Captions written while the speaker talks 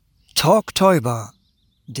Talktober,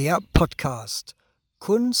 der Podcast.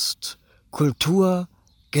 Kunst, Kultur,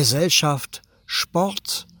 Gesellschaft,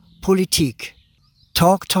 Sport, Politik.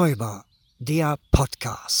 Talktober, der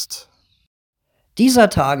Podcast. Dieser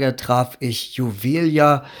Tage traf ich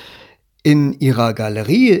Juwelia in ihrer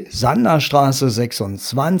Galerie Sanderstraße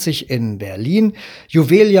 26 in Berlin.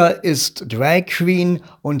 Juwelia ist Drag Queen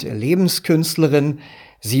und Lebenskünstlerin.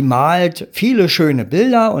 Sie malt viele schöne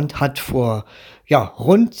Bilder und hat vor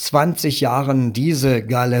rund 20 Jahren diese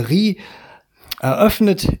Galerie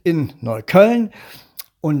eröffnet in Neukölln.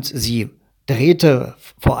 Und sie drehte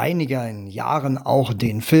vor einigen Jahren auch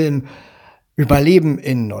den Film Überleben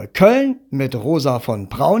in Neukölln mit Rosa von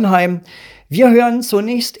Braunheim. Wir hören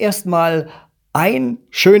zunächst erstmal ein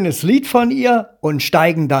schönes Lied von ihr und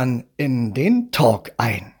steigen dann in den Talk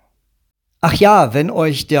ein. Ach ja, wenn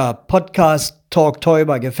euch der Podcast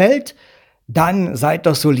Talktober gefällt, dann seid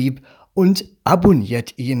doch so lieb und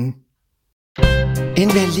abonniert ihn. In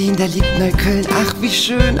Berlin, da liegt Neukölln, ach wie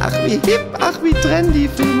schön, ach wie hip, ach wie trendy,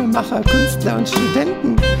 Filmemacher, Künstler und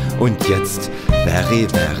Studenten. Und jetzt very,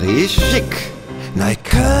 very schick.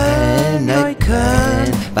 Neukölln,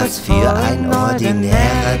 Neukölln, was für ein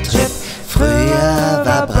ordinärer Trip. Früher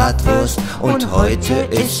war Bratwurst und heute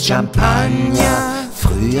ist Champagner.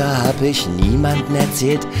 Früher hab ich niemandem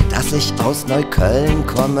erzählt, dass ich aus Neukölln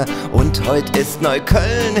komme. Und heute ist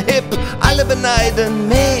Neukölln hip, alle beneiden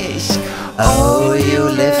mich. Oh, you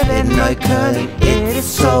live in Neukölln,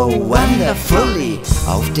 it's so wonderfully.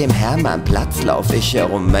 Auf dem Hermannplatz lauf ich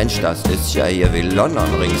herum, Mensch, das ist ja hier wie London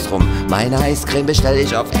ringsrum. Meine Eiscreme bestell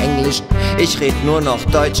ich auf Englisch, ich red nur noch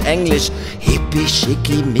Deutsch-Englisch. Hippie,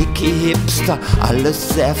 schicki, Mickey, Hipster, alles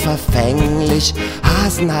sehr verfänglich.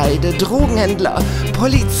 Hasenheide, Drogenhändler,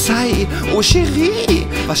 Polizei, oh Cherie,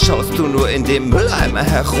 was schaust du nur in dem Mülleimer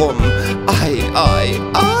herum? Ei, ei,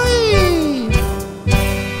 ei.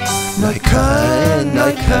 Neukölln,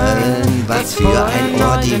 Neukölln, was für ein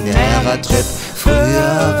ordinärer Trip.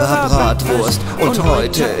 Früher war Bratwurst und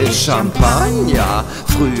heute ist Champagner.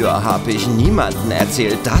 Früher hab ich niemandem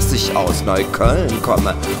erzählt, dass ich aus Neukölln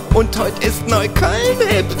komme. Und heute ist Neukölln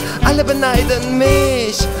hip, alle beneiden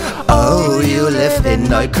mich. Oh, you live in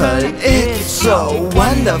Neukölln, it's so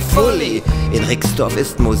wonderfully. In Rixdorf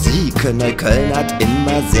ist Musik, Neukölln hat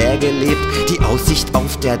immer sehr gelebt. Die Aussicht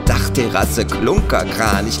auf der Dachterrasse,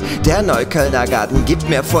 Klunkerkranich. Der Neuköllner Garten gibt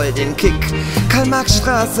mir voll den Kick.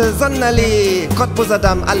 Karl-Marx-Straße, Sonnenallee, Cottbuser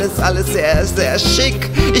Damm, alles sehr, sehr schick.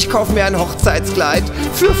 Ich kauf mir ein Hochzeitskleid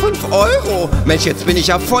für 5 €. Mensch, jetzt bin ich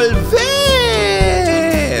ja voll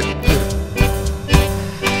weg.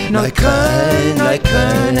 Neukölln,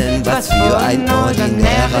 Neukölln, was für ein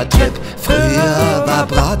ordinärer Trip. Früher war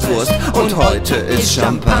Bratwurst und heute ist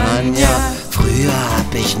Champagner. Früher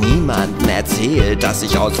hab ich niemandem erzählt, dass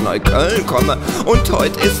ich aus Neukölln komme. Und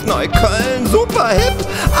heute ist Neukölln super hip,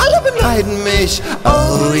 alle beneiden mich.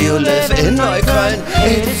 Oh, you live in Neukölln,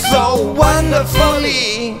 it's so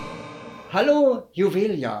wonderfully. Hallo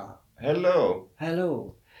Juwelia. Hello.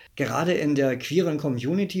 Hallo. Gerade in der queeren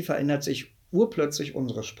Community verändert sich urplötzlich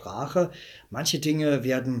unsere Sprache. Manche Dinge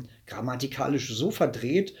werden grammatikalisch so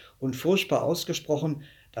verdreht und furchtbar ausgesprochen,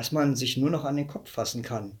 dass man sich nur noch an den Kopf fassen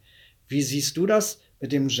kann. Wie siehst du das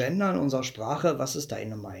mit dem Gendern unserer Sprache? Was ist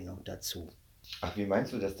deine Meinung dazu? Ach, wie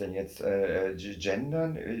meinst du das denn jetzt?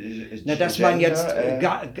 Gendern? Na, dass man jetzt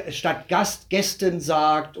statt Gast Gästin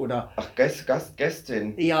sagt oder... Ach,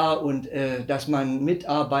 Gästin. Ja, und dass man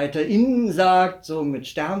MitarbeiterInnen sagt, so mit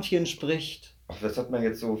Sternchen spricht. Ach, das hat man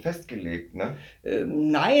jetzt so festgelegt, ne?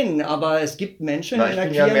 Nein, aber es gibt Menschen in der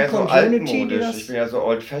queeren ja Community, die das... Ich bin ja so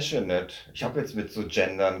old-fashioned. Ich habe jetzt mit so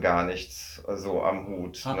Gendern gar nichts so am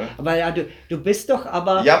Hut. Ne? Aber ja, du bist doch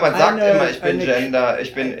aber... Ja, man sagt immer, ich bin Gender,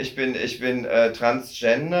 ich bin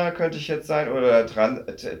Transgender, könnte ich jetzt sein, oder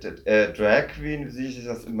Drag Queen, wie sich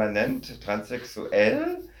das immer nennt,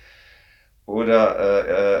 transsexuell.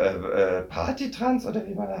 Oder Partytrans oder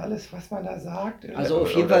wie man da alles, was man da sagt. Also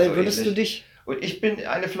auf jeden Fall würdest du dich... Und ich bin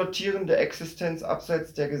eine flottierende Existenz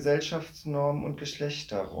abseits der Gesellschaftsnormen und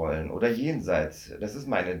Geschlechterrollen oder jenseits. Das ist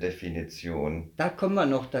meine Definition. Da kommen wir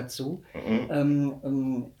noch dazu.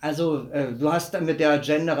 Du hast dann mit der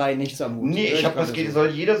Genderei nichts am Hut. Nee,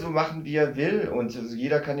 soll jeder so machen, wie er will. Und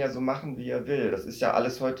jeder kann ja so machen, wie er will. Das ist ja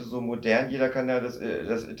alles heute so modern. Jeder kann ja, das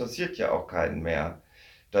interessiert ja auch keinen mehr.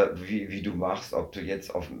 Wie du machst, ob du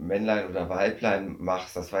jetzt auf Männlein oder Weiblein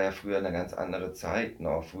machst, das war ja früher eine ganz andere Zeit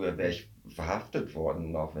noch. Früher wäre ich verhaftet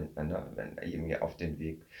worden noch, wenn irgendwie auf den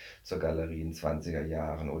Weg zur Galerie in 20er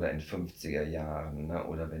Jahren oder in 50er Jahren, ne?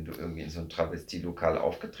 Oder wenn du irgendwie in so einem Travestielokal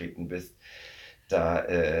aufgetreten bist. Da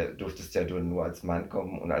durftest ja du nur als Mann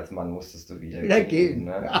kommen und als Mann musstest du wieder gehen.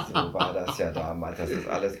 Ne? So war das ja damals. Das ist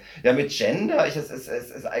alles. Ja, mit Gender, es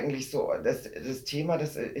ist eigentlich so, das Thema,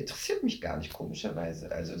 das interessiert mich gar nicht,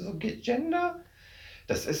 komischerweise. Also so Gender,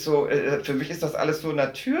 das ist so, für mich ist das alles so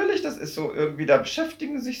natürlich, das ist so irgendwie, da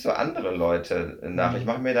beschäftigen sich so andere Leute nach. Ich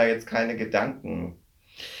mache mir da jetzt keine Gedanken.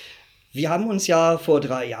 Wir haben uns ja vor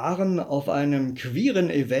 3 Jahren auf einem queeren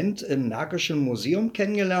Event im Märkischen Museum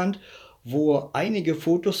kennengelernt, wo einige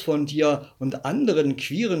Fotos von dir und anderen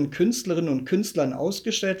queeren Künstlerinnen und Künstlern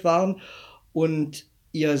ausgestellt waren. Und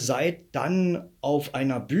ihr seid dann auf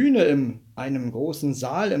einer Bühne in einem großen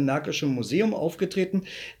Saal im Märkischen Museum aufgetreten.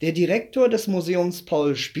 Der Direktor des Museums,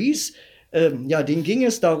 Paul Spieß, den ging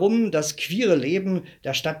es darum, das queere Leben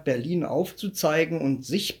der Stadt Berlin aufzuzeigen und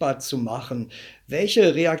sichtbar zu machen.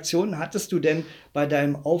 Welche Reaktionen hattest du denn bei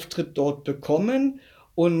deinem Auftritt dort bekommen?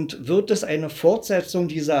 Und wird es eine Fortsetzung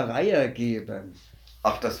dieser Reihe geben?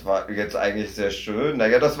 Ach, das war jetzt eigentlich sehr schön.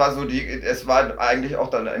 Naja, das war so es war eigentlich auch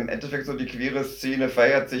dann im Endeffekt so, die queere Szene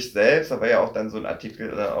feiert sich selbst. Da war ja auch dann so ein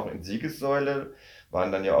Artikel auch in Siegessäule,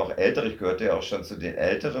 waren dann ja auch Ältere, ich gehörte ja auch schon zu den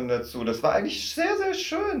Älteren dazu. Das war eigentlich sehr, sehr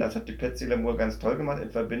schön. Das hat die Patsy Lamour ganz toll gemacht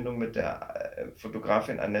in Verbindung mit der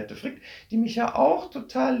Fotografin Annette Frick, die mich ja auch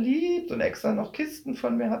total liebt und extra noch Kisten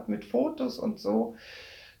von mir hat mit Fotos und so.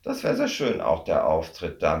 Das wäre sehr schön, auch der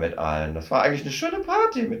Auftritt da mit allen. Das war eigentlich eine schöne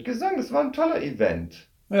Party mit Gesang. Das war ein toller Event.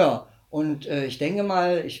 Ja, und ich denke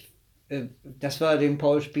mal, das war dem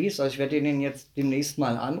Paul Spieß, also ich werde den jetzt demnächst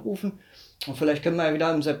mal anrufen. Und vielleicht können wir ja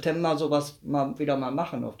wieder im September sowas wieder mal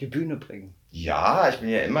machen, auf die Bühne bringen. Ja, ich bin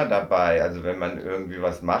ja immer dabei. Also wenn man irgendwie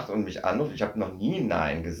was macht und mich anruft, ich habe noch nie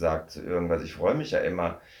Nein gesagt zu irgendwas. Ich freue mich ja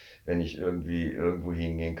immer, wenn ich irgendwie irgendwo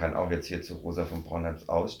hingehen kann, auch jetzt hier zu Rosa von Braunheims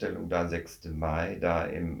Ausstellung, da 6. Mai, da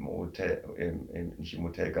im Hotel, nicht im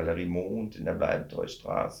Hotel, Galerie Mond in der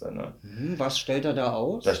Bleibentreustraße. Ne? Was stellt er da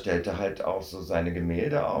aus? Da stellt er halt auch so seine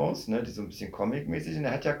Gemälde aus, ne, die so ein bisschen comic-mäßig sind.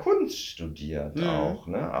 Er hat ja Kunst studiert auch,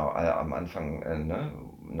 ne, am Anfang,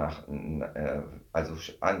 also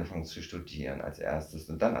angefangen zu studieren als erstes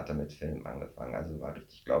und dann hat er mit Film angefangen. Also war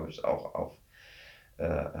richtig, glaube ich, auch auf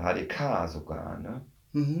HDK sogar, ne?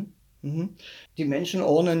 Die Menschen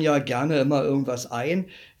ordnen ja gerne immer irgendwas ein.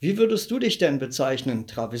 Wie würdest du dich denn bezeichnen?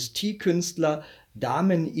 Travestiekünstler,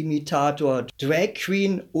 Damenimitator, Drag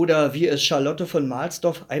Queen oder wie es Charlotte von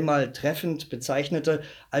Mahlsdorf einmal treffend bezeichnete,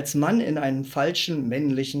 als Mann in einem falschen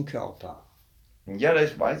männlichen Körper? Ja,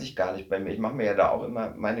 das weiß ich gar nicht bei mir. Ich mache mir ja da auch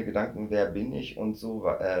immer meine Gedanken, wer bin ich und so,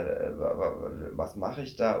 was mache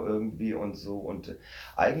ich da irgendwie und so. Und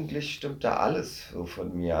eigentlich stimmt da alles so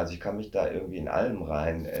von mir. Also ich kann mich da irgendwie in allem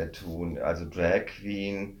rein tun. Also Drag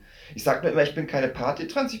Queen. Ich sage mir immer, ich bin keine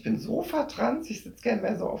Partytrans, ich bin Sofatrans. Ich sitze gerne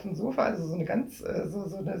mehr so auf dem Sofa. Also so eine ganz,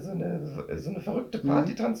 so eine verrückte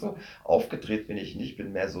Partytrans. So aufgedreht bin ich nicht,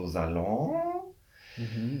 bin mehr so Salon.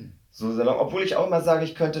 So, obwohl ich auch immer sage,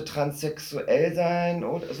 ich könnte transsexuell sein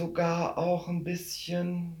oder sogar auch ein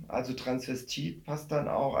bisschen. Also Transvestit passt dann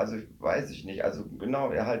auch, also weiß ich nicht. Also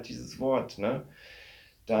genau, ja, halt dieses Wort, ne?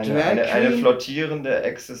 Eine flottierende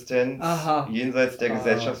Existenz jenseits der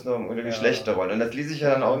Gesellschaftsnormen oder Geschlechterrollen. Und das lese ich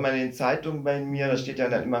ja dann auch immer in den Zeitungen bei mir, da steht ja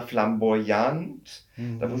dann immer flamboyant.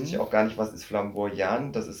 Da wusste ich auch gar nicht, was ist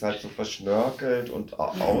flamboyant. Das ist halt so verschnörkelt und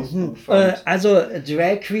ausufernd. Also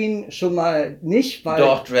Drag Queen schon mal nicht, weil...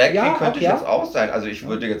 Doch, Drag Queen könnte ich jetzt auch sein. Also ich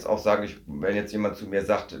würde jetzt auch sagen, wenn jetzt jemand zu mir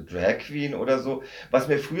sagt, Drag Queen oder so, was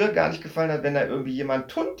mir früher gar nicht gefallen hat, wenn da irgendwie jemand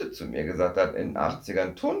Tunte zu mir gesagt hat, in den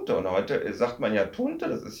 80ern Tunte. Und heute sagt man ja Tunte,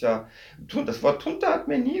 das ist ja... Das Wort Tunte hat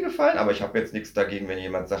mir nie gefallen, aber ich habe jetzt nichts dagegen, wenn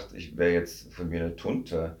jemand sagt, ich wäre jetzt von mir eine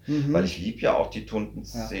Tunte. Weil ich liebe ja auch die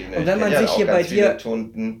Tuntenszene. Und wenn man sich hier bei dir...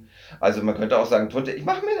 Tunten. Also man könnte auch sagen, Tunte, ich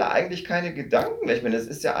mache mir da eigentlich keine Gedanken. Ich meine, es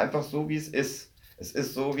ist ja einfach so, wie es ist. Es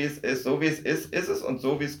ist so, wie es ist. So, wie es ist es. Und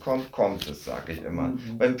so, wie es kommt, kommt es, sage ich immer.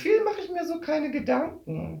 Beim Film mache ich mir so keine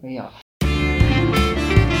Gedanken. Ja.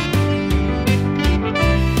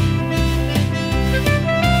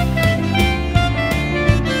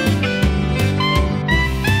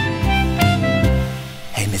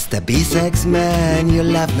 The B-sex man, you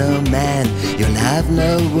love no man, you'll have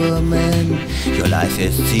no woman. Your life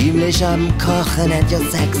is ziemlich am Kochen and your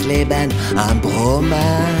Sexleben am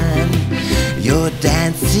Brummen. You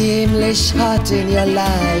dance ziemlich hot in your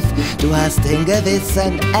life, du hast den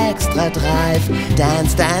gewissen extra Drive.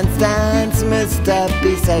 Dance, dance, dance, Mr.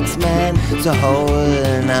 B-sex man, the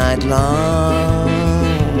whole night long.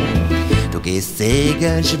 Du gehst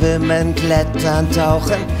segeln, schwimmen, klettern,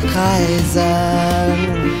 tauchen,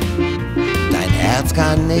 reisen. Herz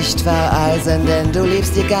kann nicht vereisen, denn du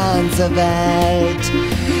liebst die ganze Welt.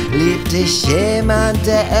 Liebt dich jemand,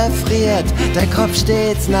 der erfriert, dein Kopf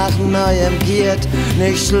stets nach Neuem giert?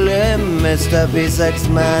 Nicht schlimm, Mr.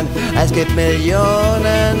 B-Sex-Man, es gibt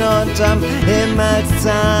Millionen unterm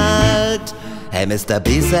Himmelszelt. Hey Mr.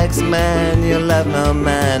 B-Sex-Man, you love no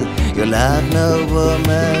man, you love no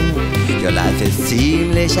woman. Your life ist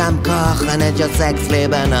ziemlich am Kochen und your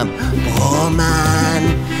Sexleben am Brummen.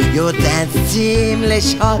 You dance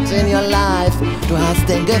ziemlich hot in your life, du hast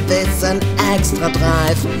den gewissen extra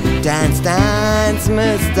Drive. Dance, dance,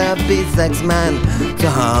 Mr. B-Sex-Man, the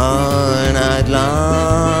whole night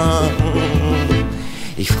long.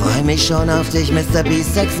 Ich freu mich schon auf dich, Mr.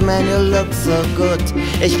 B-Sex-Man, you look so good.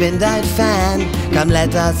 Ich bin dein Fan, come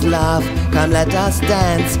let us love, come let us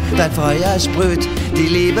dance. Dein Feuer sprüht, die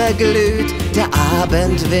Liebe glüht, der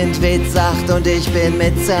Abendwind weht sacht und ich bin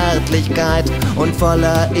mit Zärtlichkeit und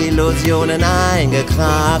voller Illusionen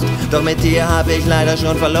eingekracht. Doch mit dir hab ich leider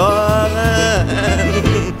schon verloren.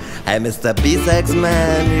 Hey Mr.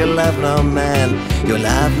 B-Sex-Man, you love no man, you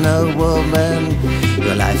love no woman.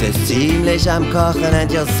 Your life ist ziemlich am Kochen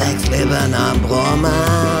und your Sexleben am Brummen.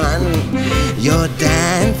 You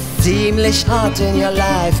dance ziemlich hot in your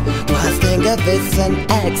life, du hast den gewissen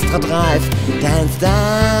extra Drive. Dance,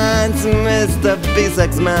 dance, Mr.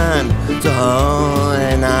 B-Sex-Man, the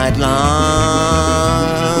whole night long.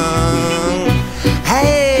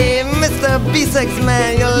 Hey, Mr.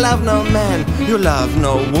 B-Sex-Man, you love no man, you love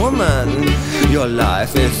no woman. Your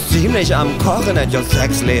life ist ziemlich am Kochen und your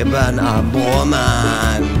Sexleben am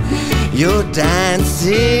Brummen. You dance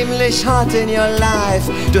ziemlich hot in your life,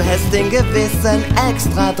 du hast den gewissen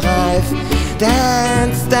extra Drive.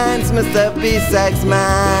 Dance, dance, Mr.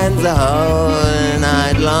 B-Sex-Man, the whole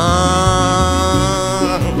night long.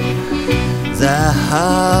 The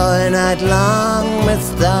whole night long,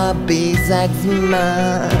 Mr.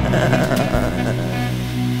 B-Sex-Man.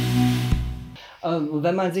 Und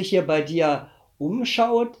wenn man sich hier bei dir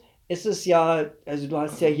umschaut, ist es ja, also du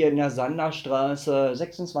hast ja hier in der Sanderstraße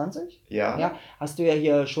 26? Ja. Hast du ja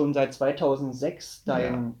hier schon seit 2006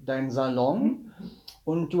 deinen Salon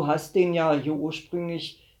und du hast den ja hier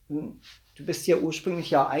ursprünglich, du bist hier ursprünglich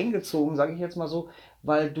ja eingezogen, sage ich jetzt mal so,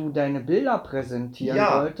 weil du deine Bilder präsentieren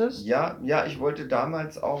wolltest. Ja, ich wollte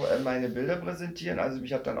damals auch meine Bilder präsentieren, also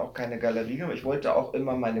ich habe dann auch keine Galerie genommen, ich wollte auch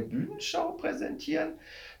immer meine Bühnenschau präsentieren.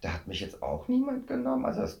 Da hat mich jetzt auch niemand genommen,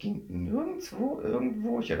 also das ging nirgendwo,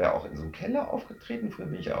 irgendwo. Ich habe ja auch in so einem Keller aufgetreten, früher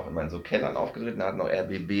bin ich ja auch immer in so Kellern aufgetreten, da hat noch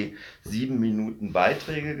RBB 7 Minuten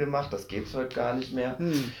Beiträge gemacht, das geht es heute gar nicht mehr.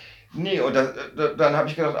 Nee, und dann habe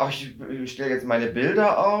ich gedacht, ach, ich stelle jetzt meine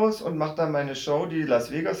Bilder aus und mache dann meine Show, die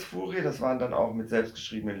Las Vegas Furie. Das waren dann auch mit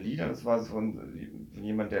selbstgeschriebenen Liedern. Das war so von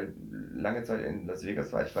jemand, der lange Zeit in Las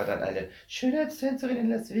Vegas war. Ich war dann eine Schönheitstänzerin in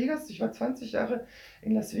Las Vegas. Ich war 20 Jahre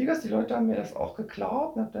in Las Vegas. Die Leute haben mir das auch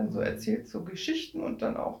geglaubt und habe dann so erzählt, so Geschichten und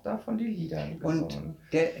dann auch davon die Lieder gesungen. Und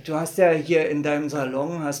du hast ja hier in deinem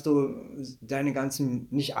Salon, hast du deine ganzen,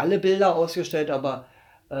 nicht alle Bilder ausgestellt, aber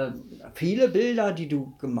viele Bilder, die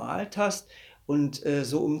du gemalt hast. Und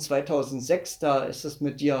so um 2006, da ist es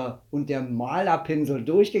mit dir und der Malerpinsel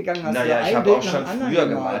durchgegangen. Hast naja, du ich ein habe Bild auch nach schon dem anderen früher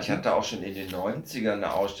gemalt. gemalt. Ich hatte auch schon in den 90ern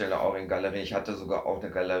eine Ausstellung, auch in Galerien. Ich hatte sogar auch eine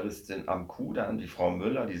Galeristin am Kudamm, die Frau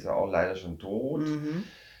Müller, die ist ja auch leider schon tot.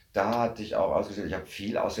 Da hatte ich auch ausgestellt. Ich habe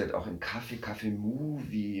viel ausgestellt, auch im Café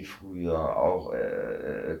Movie früher, auch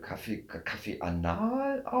Café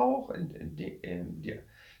Anal auch.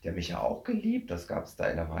 Der mich ja auch geliebt, das gab es da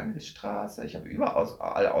in der Wrangelstraße. Ich habe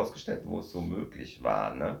überall ausgestellt, wo es so möglich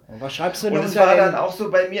war. Ne? Was schreibst du denn Und es war dann auch so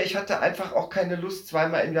bei mir, ich hatte einfach auch keine Lust,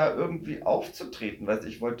 zweimal im Jahr irgendwie aufzutreten, weil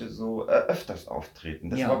ich wollte so öfters auftreten.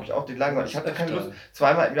 Das habe ich auch die lange. Ich hatte keine Lust,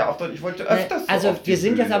 zweimal im Jahr aufzutreten. Ich wollte öfters Also auf die wir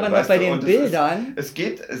sind Bühne, jetzt aber noch bei den Bildern. Es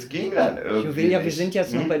ging dann irgendwie Juwelia, wir nicht. sind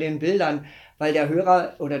jetzt noch bei den Bildern, weil der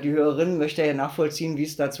Hörer oder die Hörerin möchte ja nachvollziehen, wie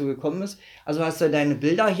es dazu gekommen ist. Also hast du deine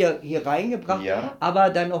Bilder hier reingebracht,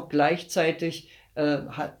 aber dann auch gleichzeitig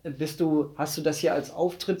hast du das hier als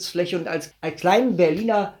Auftrittsfläche und als kleinen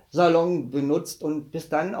Berliner Salon benutzt und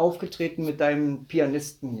bist dann aufgetreten mit deinem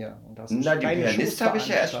Pianisten hier. Und hast Na, die kleine Pianist Shows habe ich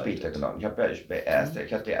ja erst veranstaltet. später genommen.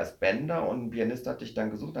 Ich hatte erst Bänder und einen Pianist hatte ich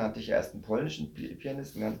dann gesucht. Da hatte ich erst einen polnischen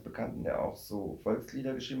Pianisten, ganz bekannten, der auch so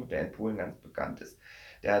Volkslieder geschrieben hat, der in Polen ganz bekannt ist.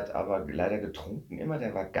 Der hat aber leider getrunken immer,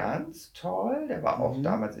 der war ganz toll. Der war auch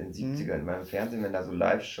damals in den 70ern in meinem Fernsehen, wenn da so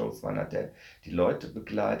Live-Shows waren, hat der die Leute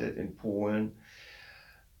begleitet in Polen.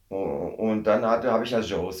 Und dann habe ich ja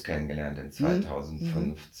Joes kennengelernt in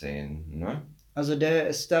 2015. Ne? Also der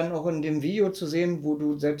ist dann auch in dem Video zu sehen, wo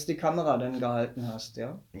du selbst die Kamera dann gehalten hast,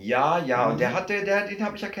 ja? Ja, ja, und Mhm. den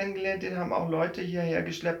habe ich ja kennengelernt, den haben auch Leute hierher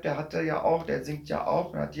geschleppt, der singt ja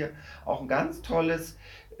auch und hat hier auch ein ganz tolles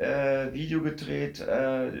Video gedreht,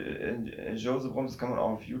 Joseph Rum, das kann man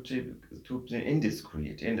auch auf YouTube sehen,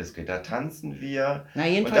 Indiscreet, da tanzen wir Na, und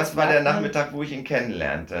jedenfalls das war der merkt man, Nachmittag, wo ich ihn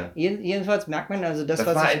kennenlernte. jedenfalls merkt man, also das, Das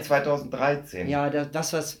was war ich, in 2013. ja,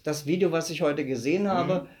 das Video, was ich heute gesehen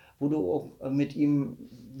habe, Hm? wo du auch mit ihm,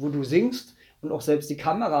 wo du singst und auch selbst die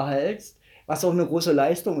Kamera hältst, was auch eine große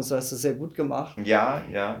Leistung ist, du hast es sehr gut gemacht, Ja,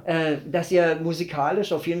 ja. dass ihr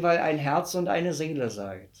musikalisch auf jeden Fall ein Herz und eine Seele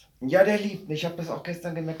seid. Ja, der liebt mich. Ich habe das auch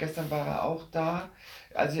gestern gemerkt. Gestern war er auch da.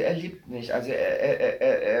 Also er liebt mich. Also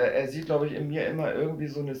er sieht, glaube ich, in mir immer irgendwie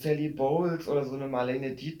so eine Sally Bowles oder so eine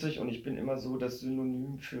Marlene Dietrich und ich bin immer so das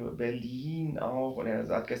Synonym für Berlin auch. Und er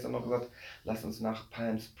hat gestern noch gesagt, lass uns nach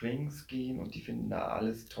Palm Springs gehen und die finden da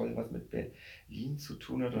alles toll, was mit Berlin zu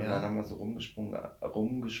tun hat. Und dann Ja. haben wir so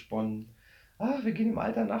rumgesponnen. Ah, wir gehen im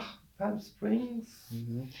Alter nach Palm Springs.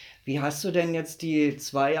 Mhm. Wie hast du denn jetzt die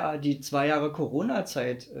 2 Jahre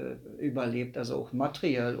Corona-Zeit überlebt, also auch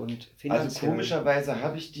materiell und Also finanziell? komischerweise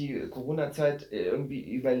habe ich die Corona-Zeit irgendwie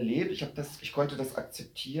überlebt. Ich konnte das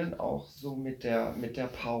akzeptieren, auch so mit der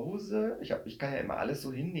Pause. Ich kann ja immer alles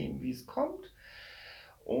so hinnehmen, wie es kommt.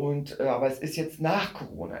 Aber es ist jetzt nach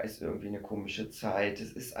Corona ist irgendwie eine komische Zeit.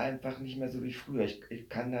 Es ist einfach nicht mehr so wie früher. Ich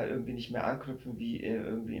kann da irgendwie nicht mehr anknüpfen wie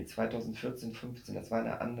irgendwie in 2014, 15. Das war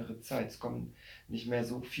eine andere Zeit. Es kommen nicht mehr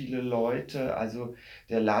so viele Leute. Also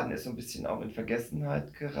der Laden ist so ein bisschen auch in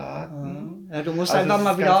Vergessenheit geraten. Ja, du musst Also einfach es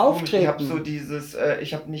mal ist wieder ganz komisch. auftreten.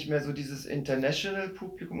 Ich habe nicht mehr so dieses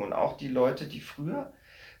International-Publikum und auch die Leute, die früher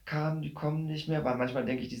kamen, die kommen nicht mehr, weil manchmal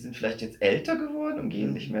denke ich, die sind vielleicht jetzt älter geworden und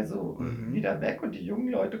gehen nicht mehr so Mhm. wieder weg und die jungen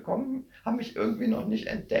Leute kommen, haben mich irgendwie noch nicht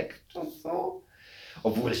entdeckt und so.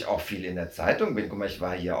 Obwohl ich auch viel in der Zeitung bin. Guck mal, ich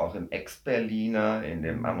war hier auch im Ex-Berliner, in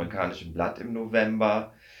dem amerikanischen Blatt im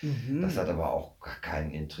November. Das hat Mhm. aber auch gar keinen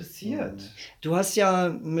interessiert. Du hast ja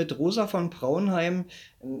mit Rosa von Braunheim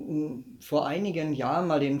vor einigen Jahren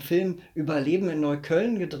mal den Film Überleben in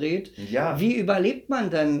Neukölln gedreht. Ja, Wie überlebt man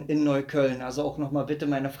denn in Neukölln? Also auch nochmal bitte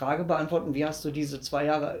meine Frage beantworten. Wie hast du diese 2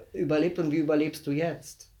 Jahre überlebt und wie überlebst du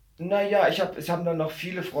jetzt? naja, es haben dann noch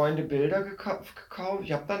viele Freunde Bilder gekauft.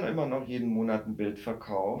 Ich habe dann immer noch jeden Monat ein Bild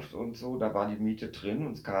verkauft und so. Da war die Miete drin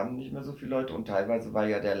und es kamen nicht mehr so viele Leute. Und teilweise war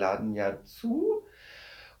ja der Laden ja zu.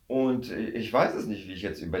 Und ich weiß es nicht, wie ich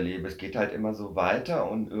jetzt überlebe. Es geht halt immer so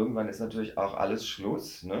weiter und irgendwann ist natürlich auch alles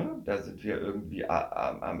Schluss. Ne? Da sind wir irgendwie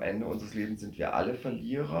am Ende unseres Lebens sind wir alle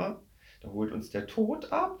Verlierer. Da holt uns der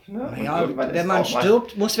Tod ab. Ne? Und Naja, wenn man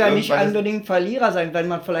stirbt, muss ja nicht irgendwann ist unbedingt Verlierer sein, wenn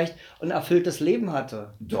man vielleicht ein erfülltes Leben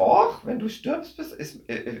hatte. Doch, wenn du stirbst,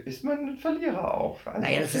 ist man ein Verlierer auch. Naja,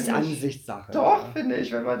 Also das ist finde ich. Ansichtssache. Doch, Ja. finde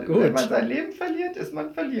ich. Wenn man Gut. sein Leben verliert, ist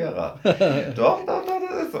man Verlierer. Doch, doch, doch,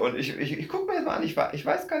 das ist so. Und ich gucke mir das mal an. Ich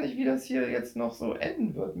weiß gar nicht, wie das hier jetzt noch so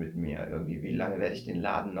enden wird mit mir. Irgendwie, wie lange werde ich den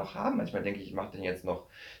Laden noch haben? Manchmal denke ich, ich mache den jetzt noch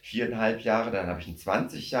 4,5 Jahre, dann habe ich ihn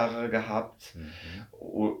 20 Jahre gehabt,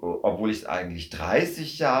 obwohl ich es eigentlich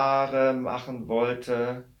 30 Jahre machen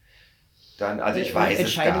wollte. Also ich weiß es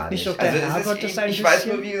Entscheidet gar nicht doch nicht. der Also Herrgott das ein ich weiß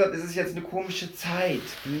nur, bisschen? wie gesagt, es ist jetzt eine komische Zeit.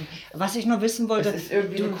 Was ich noch wissen Es wollte, ist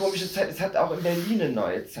irgendwie eine du. komische Zeit. Es hat auch in Berlin eine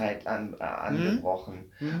neue Zeit Hm?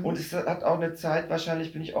 angebrochen. Und Hm? es hat auch eine Zeit,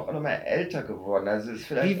 wahrscheinlich bin ich auch nochmal älter geworden. Also es ist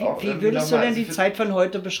vielleicht auch Wie irgendwie würdest du nochmal, denn die Zeit von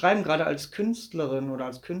heute beschreiben, gerade als Künstlerin oder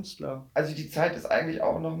als Künstler? also die Zeit ist eigentlich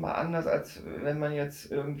auch nochmal anders, als wenn man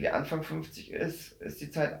jetzt irgendwie Anfang 50 ist die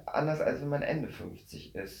Zeit anders, als wenn man Ende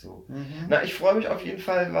 50 ist. So. Mhm. Na, ich freue mich auf jeden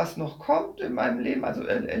Fall, was noch kommt in meinem Leben. Also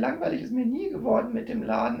langweilig ist mir nie geworden mit dem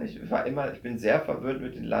Laden. Ich bin sehr verwöhnt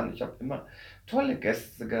mit dem Laden. Ich habe immer tolle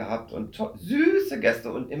Gäste gehabt und süße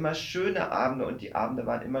Gäste und immer schöne Abende. Und die Abende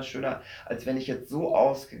waren immer schöner, als wenn ich jetzt so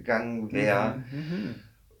ausgegangen wäre. Mhm. Mhm.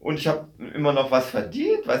 Und ich habe immer noch was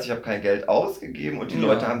verdient, weiß ich habe kein Geld ausgegeben und die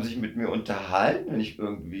Leute Ja. haben sich mit mir unterhalten, wenn ich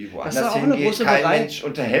irgendwie Das ist woanders auch eine hingehe. große Kein Bereich. Mensch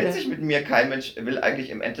unterhält Da, sich mit mir, kein Mensch will eigentlich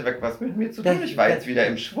im Endeffekt was mit mir zu da, tun. Ich war da, jetzt wieder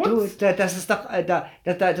im Schwutz. das ist doch,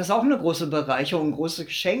 das ist auch eine große Bereicherung, ein großes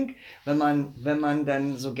Geschenk, wenn man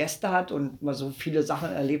dann so Gäste hat und mal so viele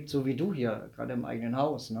Sachen erlebt, so wie du hier, gerade im eigenen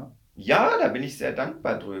Haus, ne? Ja, da bin ich sehr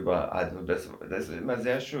dankbar drüber. Also das ist immer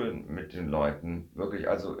sehr schön mit den Leuten, wirklich,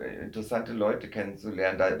 also interessante Leute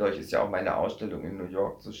kennenzulernen. Dadurch ist ja auch meine Ausstellung in New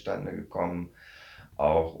York zustande gekommen.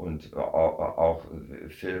 auch und auch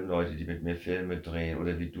Filmleute, die mit mir Filme drehen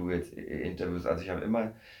oder wie du jetzt Interviews. Also ich habe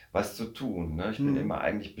immer was zu tun, ne? Ich bin immer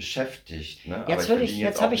eigentlich beschäftigt, ne? Aber ich verdiene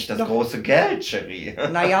jetzt auch nicht das große Geld, Cherie.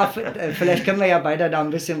 Naja, vielleicht können wir ja beide da ein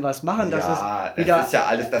bisschen was machen. Dass Ja, es wieder das ist ja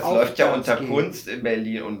alles, das läuft ja unter geht. Kunst in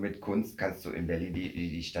Berlin und mit Kunst kannst du in Berlin,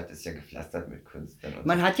 die Stadt ist ja gepflastert mit Künstlern. Und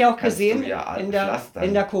Man so hat ja auch kannst du gesehen ja in der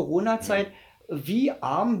pflastern. Corona-Zeit, wie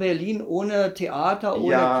arm Berlin ohne Theater,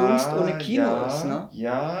 ohne Kunst, ohne Kino ist. Ne?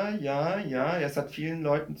 Ja. Es hat vielen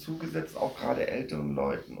Leuten zugesetzt, auch gerade älteren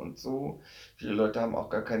Leuten und so. Viele Leute haben auch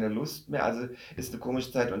gar keine Lust mehr. Also ist eine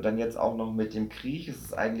komische Zeit. Und dann jetzt auch noch mit dem Krieg, ist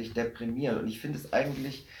es eigentlich deprimierend. Und ich finde es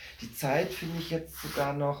eigentlich, die Zeit finde ich jetzt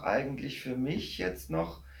sogar noch eigentlich für mich jetzt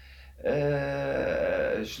noch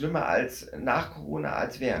schlimmer als nach Corona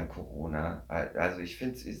als während Corona. Also ich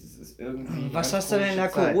finde, es ist irgendwie. Was hast du denn in der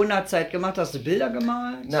Corona-Zeit gemacht? Hast du Bilder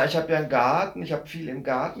gemalt? Na, ich habe ja einen Garten, ich habe viel im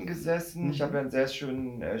Garten gesessen. Ich habe ja einen sehr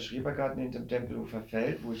schönen Schrebergarten hinterm Tempelhofer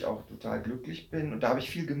Feld, wo ich auch total glücklich bin. Und da habe ich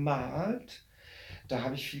viel gemalt. Da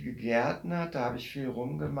habe ich viel gegärtnert, da habe ich viel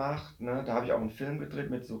rumgemacht, ne? Da habe ich auch einen Film gedreht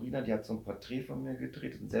mit Sorina, die hat so ein Porträt von mir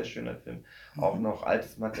gedreht, ein sehr schöner Film. Auch noch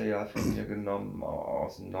altes Material von mir genommen,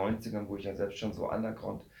 aus den 90ern, wo ich ja selbst schon so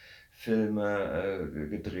Underground-Filme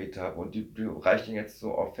gedreht habe. Und die reichen jetzt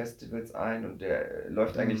so auf Festivals ein und der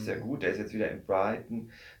läuft eigentlich sehr gut. Der ist jetzt wieder in Brighton,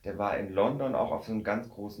 der war in London auch auf so einem ganz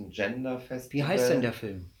großen Gender-Festival. Wie heißt denn der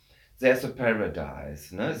Film? There's a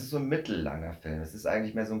Paradise, ne? Es ist so ein mittellanger Film. Es ist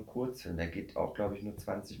eigentlich mehr so ein Kurzfilm. Der geht auch, glaube ich, nur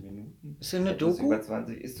 20 Minuten. Ist eine Doku? Über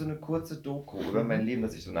 20. Ist so eine kurze Doku über mein Leben,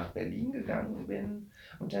 dass ich so nach Berlin gegangen bin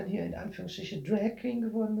und dann hier in Anführungsstrichen Drag Queen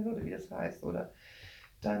geworden bin, oder wie das heißt, oder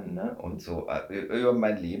dann, ne? Und so über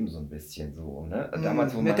mein Leben so ein bisschen so, ne?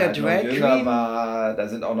 Damals, wo Mit man der halt noch Drag jünger Queen? war, da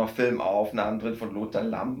sind auch noch Filmaufnahmen drin von Lothar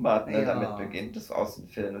Lambert, ne? Ja. Damit beginnt es aus dem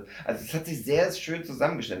Film. Also es hat sich sehr schön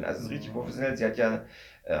zusammengestellt. Also es ist richtig professionell. Sie hat ja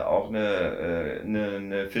auch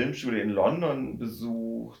eine Filmschule in London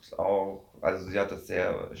besucht, auch, also sie hat das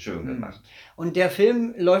sehr schön gemacht. Und der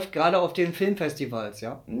Film läuft gerade auf den Filmfestivals,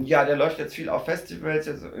 ja? Ja, der läuft jetzt viel auf Festivals,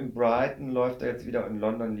 jetzt in Brighton läuft er jetzt wieder, in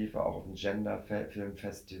London lief er auch auf dem Gender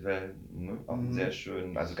Filmfestival, ne? Auch sehr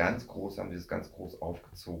schön, also ganz groß, haben sie das ganz groß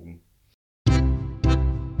aufgezogen.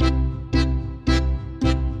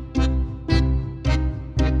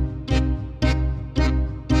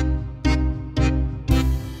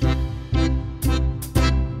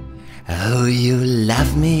 Oh, you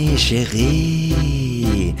love me,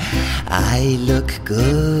 chérie. I look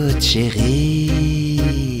good,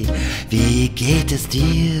 chérie. Wie geht es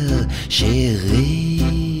dir,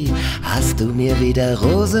 chérie? Hast du mir wieder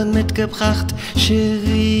Rosen mitgebracht,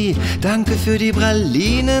 chérie? Danke für die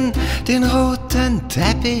Pralinen, den roten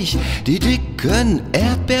Teppich, die dicken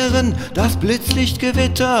Erdbeeren, das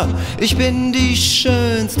Blitzlichtgewitter. Ich bin die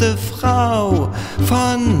schönste Frau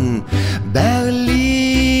von Berlin.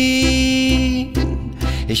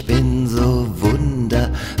 Ich bin so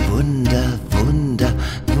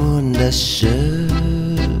wunderschön.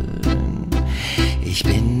 Ich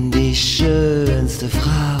bin die schönste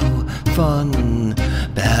Frau von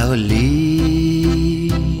Berlin.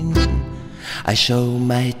 I show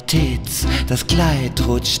my tits, das Kleid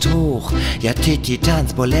rutscht hoch. Ja, Titi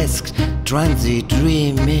tanzt burlesque, Transi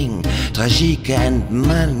dreaming, tragique and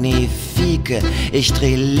magnifique. Ich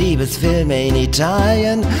dreh Liebesfilme in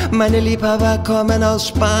Italien, meine Liebhaber kommen aus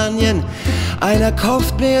Spanien. Einer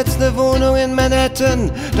kauft mir jetzt ne Wohnung in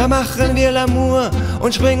Manhattan, da machen wir L'amour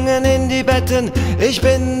und springen in die Betten. Ich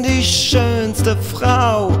bin die schönste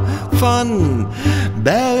Frau von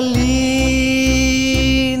Berlin.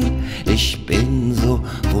 Ich bin so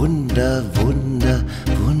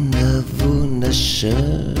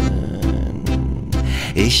wunderschön.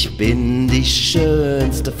 Ich bin die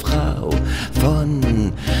schönste Frau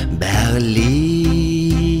von Berlin.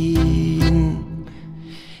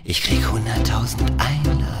 Ich krieg 100.000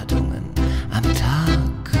 Einladungen am Tag.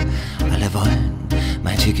 Alle wollen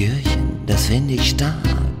mein Figürchen, das finde ich stark.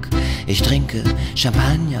 Ich trinke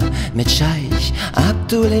Champagner mit Scheich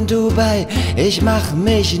Abdul in Dubai. Ich mach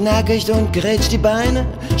mich nackig und grätsch die Beine,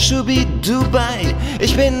 Schubi Dubai.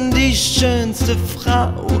 Ich bin die schönste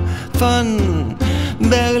Frau von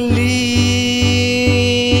Berlin.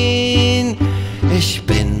 Ich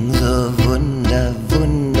bin so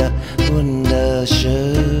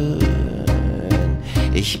wunderschön.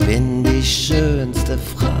 Ich bin die schönste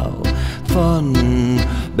Frau von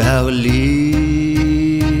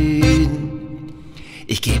Berlin.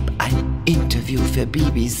 Ich geb ein Interview für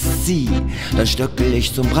BBC, dann stöckel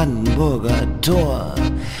ich zum Brandenburger Tor.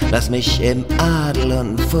 Lass mich im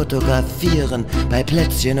Adlon fotografieren bei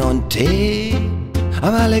Plätzchen und Tee.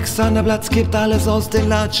 Am Alexanderplatz kippt alles aus den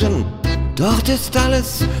Latschen. Dort ist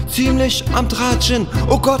alles ziemlich am Tratschen.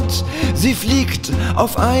 Oh Gott, sie fliegt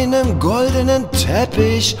auf einem goldenen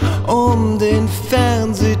Teppich um den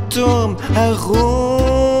Fernsehturm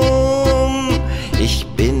herum. Ich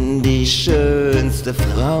bin die schönste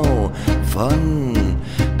Frau von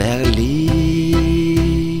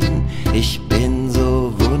Berlin. Ich bin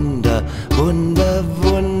so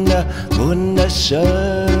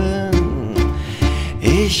wunderschön.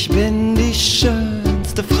 Ich bin die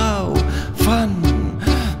schönste Frau von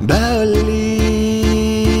Berlin.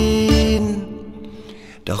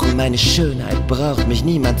 Doch um meine Schönheit braucht mich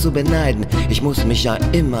niemand zu beneiden. Ich muss mich ja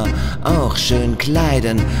immer auch schön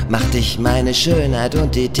kleiden. Macht dich meine Schönheit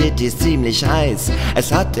und die Tittis ziemlich heiß.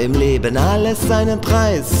 Es hat im Leben alles seinen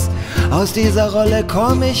Preis. Aus dieser Rolle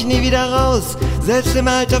komm ich nie wieder raus. Selbst im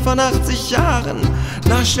Alter von 80 Jahren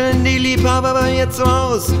nascheln die Liebhaber bei mir zu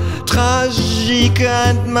Haus. Tragica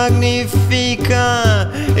and magnifica.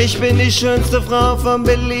 Ich bin die schönste Frau von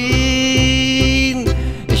Berlin.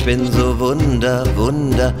 Ich bin so wunderschön.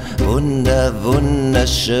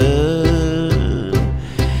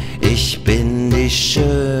 Ich bin die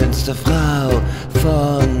schönste Frau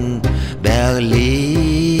von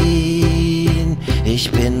Berlin. Ich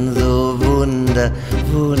bin so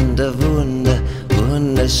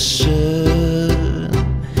wunderschön.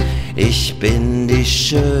 Ich bin die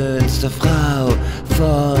schönste Frau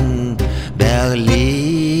von Berlin.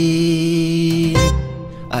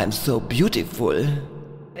 I'm so beautiful.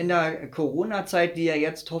 In der Corona-Zeit, die ja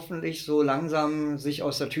jetzt hoffentlich so langsam sich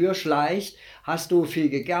aus der Tür schleicht, hast du viel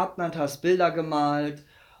gegärtnert, hast Bilder gemalt.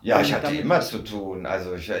 Ja, ich hatte immer zu tun.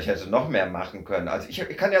 Also ich hätte noch mehr machen können. Also ich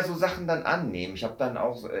kann ja so Sachen dann annehmen. Ich habe dann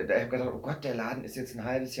auch ich hab gedacht, oh Gott, der Laden ist jetzt ein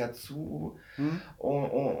halbes Jahr zu.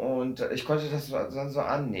 Und ich konnte das dann so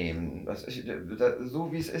annehmen.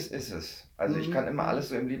 So wie es ist, ist es. Also ich kann immer alles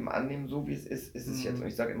so im Leben annehmen, so wie es ist es jetzt. Und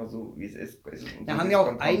ich sage immer so, wie es ist es. Da haben ja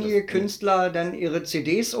auch einige Künstler dann ihre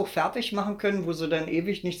CDs auch fertig machen können, wo sie dann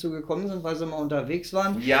ewig nicht so gekommen sind, weil sie mal unterwegs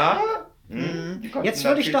waren. Ja. Jetzt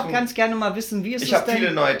würde ich doch ganz gerne mal wissen, wie ist es denn? Ich habe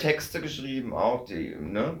viele neue Texte geschrieben, auch die,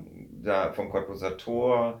 da vom Cottbuser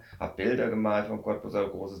Tor, habe Bilder gemalt vom Cottbuser,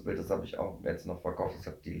 großes Bild, das habe ich auch jetzt noch verkauft, das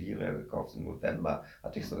habe die Lire gekauft im November,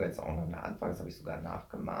 hatte ich sogar jetzt auch noch eine Anfrage, das habe ich sogar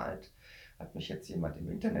nachgemalt. Hat mich jetzt jemand im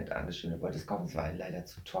Internet angeschrieben, er wollte es kaufen, es war leider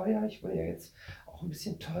zu teuer, ich will ja jetzt auch ein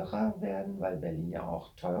bisschen teurer werden, weil Berlin ja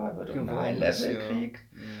auch teurer wird und einen High-Level-Krieg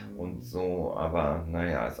und so, aber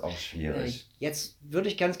naja, ist auch schwierig. Jetzt würde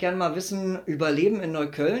ich ganz gerne mal wissen, Überleben in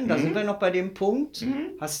Neukölln, da sind wir noch bei dem Punkt,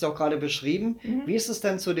 hast du auch gerade beschrieben. Wie ist es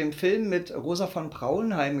denn zu dem Film mit Rosa von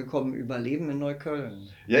Braunheim gekommen, Überleben in Neukölln?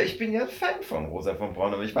 Ja, ich bin ja Fan von Rosa von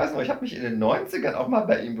Braunheim. Ich weiß noch, ich habe mich in den 90ern auch mal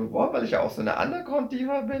bei ihm beworben, weil ich ja auch so eine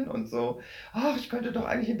Underground-Diva bin und so, ach, ich könnte doch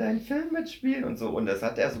eigentlich in deinen Film mitspielen und so. Und das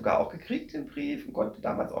hat er sogar auch gekriegt, den Brief, und konnte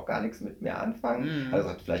damals auch gar nichts mit mir anfangen.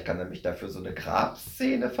 Also vielleicht kann er mich dafür so eine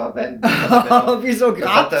Grabszene verwenden. Wieso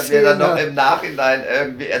Grabszene? Das hat er mir dann noch im Nachhinein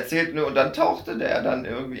irgendwie erzählt. Und dann tauchte der dann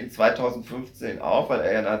irgendwie in 2015 auf, weil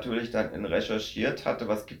er ja natürlich dann recherchiert hatte,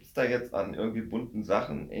 was gibt es da jetzt an irgendwie bunten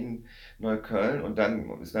Sachen in Neukölln. Und dann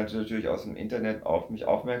ist natürlich aus dem Internet auf mich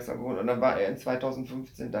aufmerksam geworden. Und dann war er in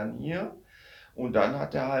 2015 dann hier. Und dann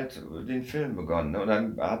hat er halt den Film begonnen. Ne? Und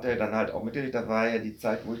dann hat er dann halt auch mitgekriegt, da war ja die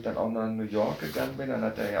Zeit, wo ich dann auch nach New York gegangen bin. Dann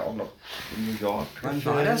hat er ja auch noch in New York gefilmt.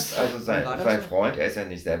 Wann war das? Also sein Freund, er ist ja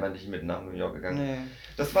nicht selber nicht mit nach New York gegangen. Nee.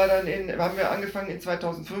 Das war dann haben wir angefangen in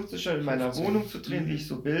 2015 schon in meiner Wohnung zu drehen, wie ich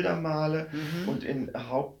so Bilder male. Und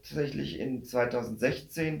hauptsächlich in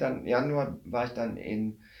 2016, dann Januar, war ich dann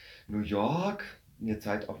in New York. In der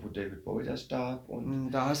Zeit auch, wo David Bowie da starb.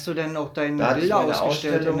 Und da hast du dann auch deine Bilder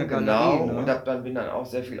ausgestellt in der Galerie. Genau, ne? Und bin dann auch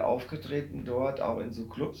sehr viel aufgetreten dort, auch in so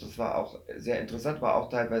Clubs. Das war auch sehr interessant, war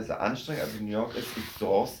auch teilweise anstrengend. Also New York ist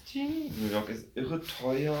exhausting, New York ist irre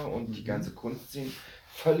teuer und die ganze Kunstszene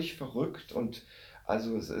völlig verrückt. Und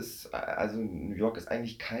also New York ist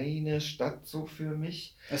eigentlich keine Stadt so für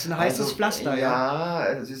mich. Es ist ein heißes Pflaster, ja.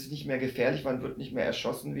 Ja, es ist nicht mehr gefährlich, man wird nicht mehr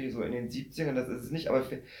erschossen wie so in den 70ern, das ist es nicht, aber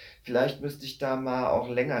vielleicht müsste ich da mal auch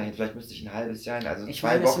länger hin, vielleicht müsste ich ein halbes Jahr hin, also ich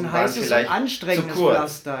 2 Wochen waren vielleicht und anstrengendes zu kurz.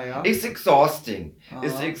 Pflaster, ja. Ist exhausting,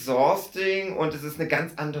 und es ist eine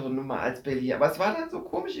ganz andere Nummer als Berlin, aber es war dann so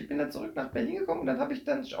komisch, ich bin dann zurück nach Berlin gekommen und dann habe ich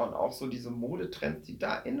dann schon auch so diese Modetrends, die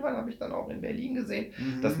da in waren, habe ich dann auch in Berlin gesehen,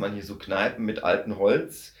 dass man hier so Kneipen mit alten alten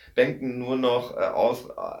Holzbänken nur noch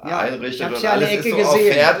einrichtet und ja alles Ecke ist so gesehen.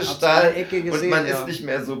 auf Pferdestall Gesehen, und man ja. ist nicht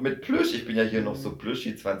mehr so mit Plüsch. Ich bin ja hier noch so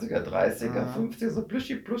Plüschi, 20er, 30er, 50er, so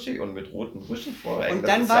Plüschi und mit roten Rüschen vorhängen. Und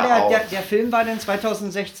dann war der Film war dann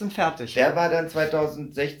 2016 fertig. Der war dann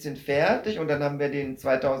 2016 fertig und dann haben wir den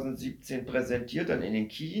 2017 präsentiert, dann in den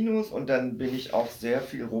Kinos und dann bin ich auch sehr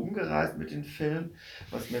viel rumgereist mit dem Film,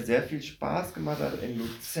 was mir sehr viel Spaß gemacht hat in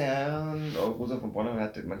Luzern. Rosa von Braunau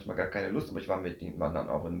hatte manchmal gar keine Lust, aber ich war mit den dann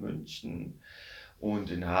auch in München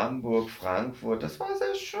und in Hamburg, Frankfurt. Das war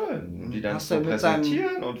sehr schön. Die dann so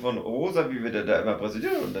präsentieren und von Rosa, wie wir da immer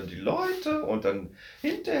präsentieren und dann die Leute und dann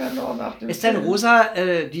hinterher noch nach dem Ist denn Rosa,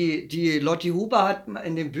 die Lotti Huber hat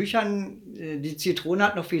in den Büchern, die Zitrone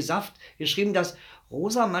hat noch viel Saft, geschrieben, dass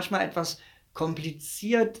Rosa manchmal etwas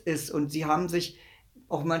kompliziert ist und sie haben sich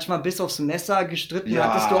auch manchmal bis aufs Messer gestritten.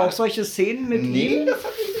 Ja. Hattest du auch solche Szenen mit ihm? Nee, das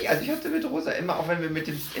hatte ich nicht. Also ich hatte mit Rosa immer, auch wenn wir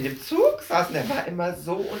in dem Zug saßen, der war immer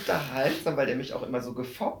so unterhaltsam, weil der mich auch immer so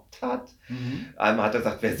gefoppt hat. Einmal hat er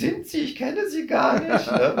gesagt, wer sind Sie? Ich kenne Sie gar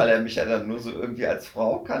nicht, ne? Weil er mich ja dann nur so irgendwie als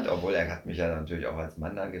Frau kannte, obwohl er hat mich ja natürlich auch als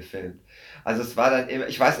Mann dann gefilmt. Also es war dann immer,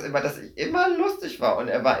 ich weiß immer, dass ich immer lustig war und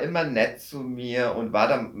er war immer nett zu mir und war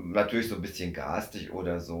dann natürlich so ein bisschen garstig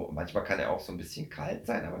oder so. Manchmal kann er auch so ein bisschen kalt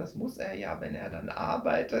sein, aber das muss er ja, wenn er dann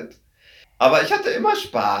arbeitet. Aber ich hatte immer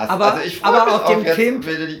Spaß. Also ich freue mich auch jetzt,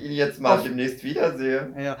 wenn ich ihn jetzt mal demnächst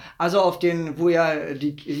wiedersehe. Ja, also auf den, wo er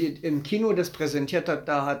im Kino das präsentiert hat,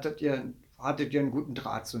 da hattet ihr einen guten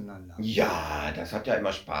Draht zueinander. Ja, das hat ja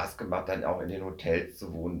immer Spaß gemacht, dann auch in den Hotels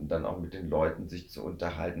zu wohnen, dann auch mit den Leuten sich zu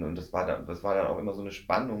unterhalten. Und das war dann auch immer so eine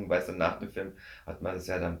Spannung, weißt du, nach dem Film hat man es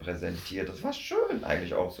ja dann präsentiert. Das war schön,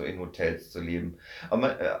 eigentlich auch so in Hotels zu leben.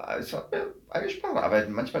 Aber es hat mir eigentlich Spaß gemacht. Aber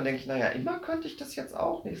manchmal denke ich, naja, immer könnte ich das jetzt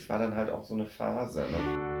auch nicht. Es war dann halt auch so eine Phase,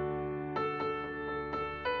 ne?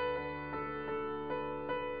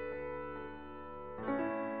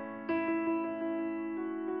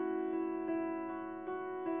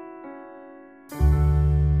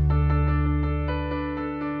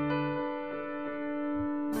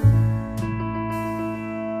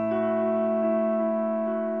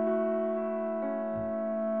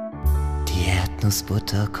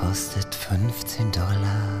 Erdnussbutter kostet $15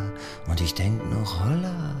 und ich denk noch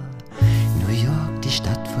holla. New York, die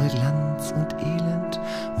Stadt voll Glanz und Elend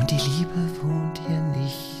und die Liebe wohnt hier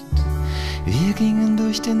nicht. Wir gingen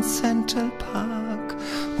durch den Central Park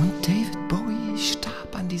und David Bowie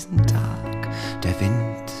starb an diesem Tag. Der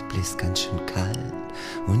Wind blies ganz schön kalt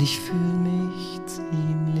und ich fühl mich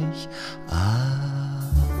ziemlich alt.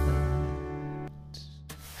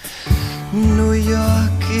 New York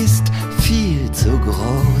ist viel zu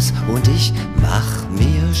groß und ich mach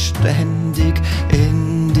mir ständig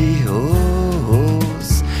in die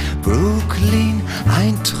Hose. Brooklyn,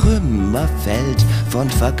 ein Trümmerfeld von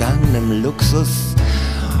vergangenem Luxus.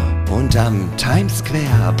 Und am Times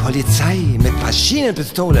Square Polizei mit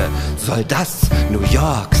Maschinenpistole. Soll das New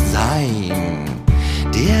York sein?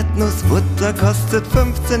 Die Erdnussbutter kostet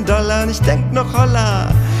 $15 und ich denk noch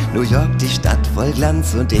holla. New York, die Stadt voll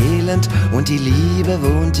Glanz und Elend und die Liebe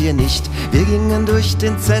wohnt hier nicht. Wir gingen durch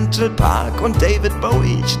den Central Park und David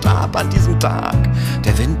Bowie starb an diesem Tag.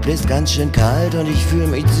 Der Wind bläst ganz schön kalt und ich fühle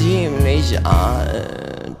mich ziemlich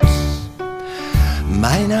alt.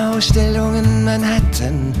 Meine Ausstellung in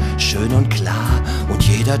Manhattan, schön und klar und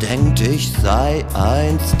jeder denkt, ich sei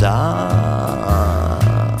ein Star.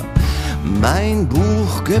 Mein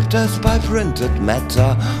Buch gibt es bei Printed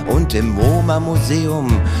Matter und im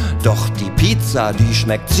MoMA-Museum. Doch die Pizza, die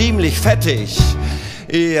schmeckt ziemlich fettig.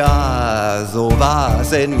 Ja, so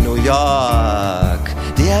war's in New York.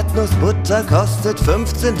 Die Erdnussbutter kostet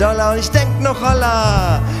 $15 und ich denk noch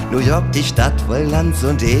holla. New York, die Stadt voll Glanz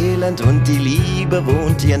und Elend und die Liebe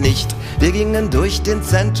wohnt hier nicht. Wir gingen durch den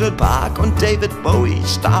Central Park und David Bowie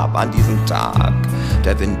starb an diesem Tag.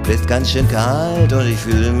 Der Wind bläst ganz schön kalt und ich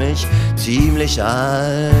fühle mich ziemlich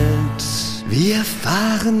alt. Wir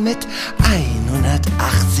fahren mit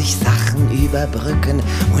 180 Sachen über Brücken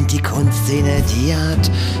und die Kunstszene, die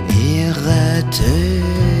hat ihre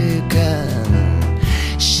Tücken.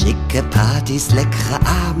 Schicke Partys, leckere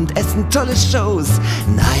Abendessen, tolle Shows.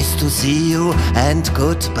 Nice to see you and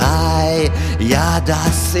goodbye. Ja,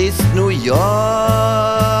 das ist New York.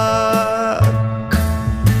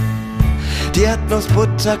 Die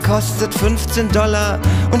Erdnussbutter kostet $15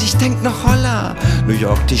 und ich denk noch holla. New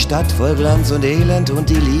York, die Stadt voll Glanz und Elend und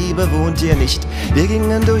die Liebe wohnt hier nicht. Wir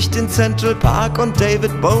gingen durch den Central Park und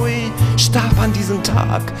David Bowie starb an diesem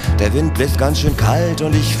Tag. Der Wind bläst ganz schön kalt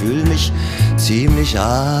und ich fühl mich ziemlich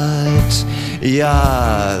alt.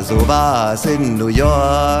 Ja, so war's in New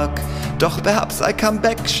York. Doch perhaps I come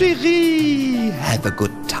back, Cherie. Have a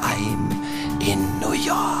good time. in New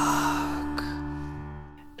York.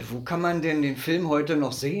 Wo kann man denn den Film heute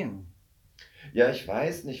noch sehen? Ja, ich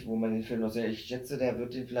weiß nicht, wo man den Film noch sieht. Ich schätze, der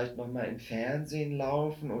wird den vielleicht nochmal im Fernsehen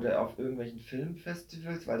laufen oder auf irgendwelchen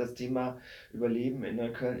Filmfestivals, weil das Thema Überleben in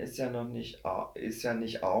Neukölln ist ja nicht out. Ist Das ja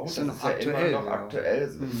noch ist ja aktuell, immer noch ja. aktuell.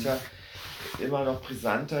 Es ist ja immer noch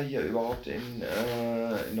brisanter, hier überhaupt in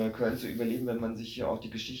Neukölln zu überleben, wenn man sich hier auch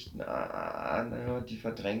die Geschichten anhört, die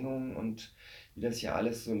Verdrängung und wie das hier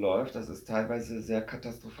alles so läuft. Das ist teilweise sehr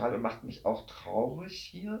katastrophal und macht mich auch traurig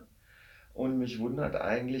hier. Und mich wundert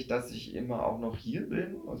eigentlich, dass ich immer auch noch hier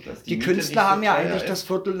bin und dass Die Miete Künstler nicht so haben ja teuer eigentlich ist. das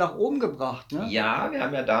Viertel nach oben gebracht, ne? Ja, wir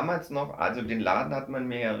haben ja damals noch, also den Laden hat man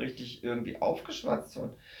mir ja richtig irgendwie aufgeschwatzt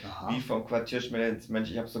Aha. wie vom Quartier Schmelzmensch.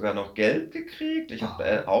 Ich habe sogar noch Geld gekriegt, ich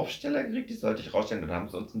habe Aufsteller gekriegt, die sollte ich rausstellen. Dann haben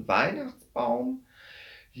sie uns einen Weihnachtsbaum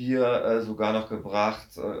hier sogar noch gebracht,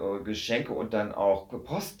 Geschenke und dann auch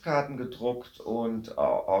Postkarten gedruckt und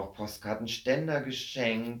auch Postkartenständer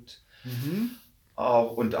geschenkt. Mhm.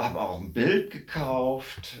 Und haben auch ein Bild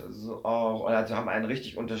gekauft, so auch, also haben einen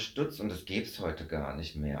richtig unterstützt und das gäbe es heute gar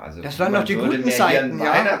nicht mehr. Also Das waren noch die würde guten mir hier Zeiten, einen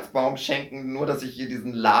ja. Weihnachtsbaum schenken, nur dass ich hier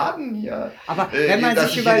diesen Laden hier, Aber wenn man dass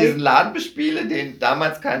sich ich hier diesen überlegt, Laden bespiele, den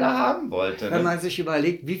damals keiner haben wollte. wenn Ne? man sich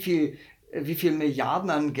überlegt, wie viel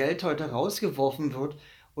Milliarden an Geld heute rausgeworfen wird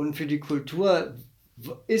und für die Kultur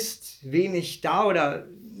ist wenig da oder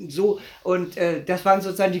so. Und das waren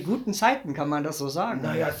sozusagen die guten Zeiten, kann man das so sagen?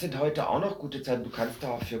 Naja, es sind heute auch noch gute Zeiten. Du kannst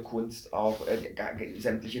da für Kunst auch,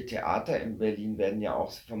 sämtliche Theater in Berlin werden ja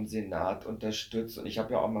auch vom Senat unterstützt. Und ich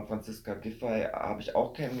habe ja auch mal Franziska Giffey, habe ich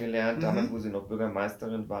auch kennengelernt, damals, wo sie noch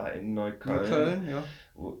Bürgermeisterin war in Neukölln. Ja.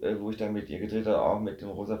 Wo ich dann mit ihr gedreht habe, auch mit dem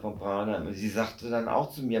Rosa von Braun. Sie sagte dann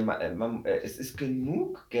auch zu mir, es ist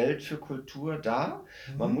genug Geld für Kultur da,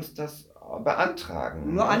 man muss das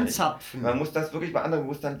beantragen. Nur ne? anzapfen. Man muss das wirklich beantragen, man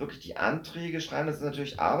muss dann wirklich die Anträge schreiben, das ist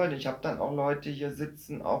natürlich Arbeit. Ich habe dann auch Leute hier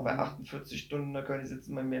sitzen, auch bei 48 Stunden, da können die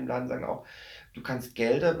sitzen bei mir im Laden, sagen auch, du kannst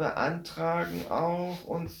Gelder beantragen auch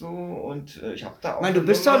und so. Und ich habe da auch. Ich meine, du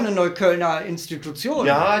bist doch eine Neuköllner Institution.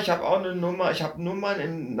 Ja, ich habe auch eine Nummer. Ich habe Nummern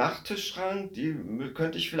im Nachttischschrank, die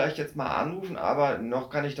könnte ich vielleicht jetzt mal anrufen, aber noch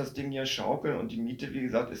kann ich das Ding hier schaukeln und die Miete, wie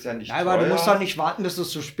gesagt, ist ja nicht Ja, teuer. aber du musst doch nicht warten, bis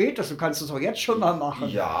es zu spät ist. Du kannst es doch jetzt schon mal machen.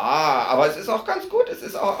 Ja, aber es ist auch ganz gut. Es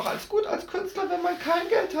ist auch als gut als Künstler, wenn man kein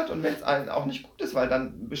Geld hat und wenn es einem auch nicht gut ist, weil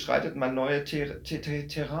dann beschreitet man neue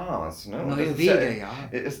Terrains. Ne? Und Neue das ist Wege, ja.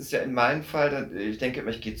 Es ist ja in meinem Fall, ich denke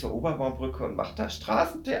immer, ich gehe zur Oberbaumbrücke und mache da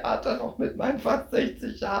Straßentheater noch mit meinen fast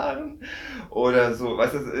 60 Jahren oder so.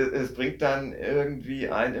 Weißt du, es bringt dann irgendwie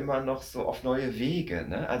einen immer noch so auf neue Wege.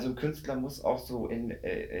 Ne? Also ein Künstler muss auch so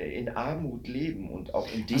in Armut leben und auch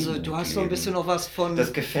in Demut Also du hast so ein leben. bisschen noch was von...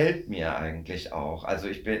 Das gefällt mir eigentlich auch. Also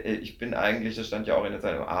ich bin eigentlich, das stand ja auch in der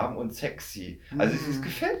Zeitung, arm und sexy. Also es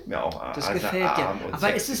gefällt mir auch. Das also gefällt dir. arm und Aber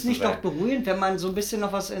sexy ist es zu nicht sein. doch beruhigend, wenn man so ein bisschen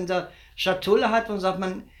noch was in der Schatulle hat und sagt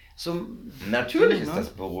man so... Natürlich ist ne? das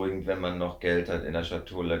beruhigend, wenn man noch Geld hat in der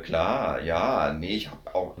Schatulle, klar. Ja, nee, ich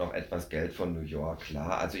habe auch noch etwas Geld von New York,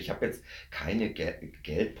 klar. Also ich habe jetzt keine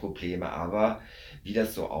Geldprobleme, aber wie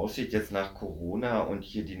das so aussieht jetzt nach Corona und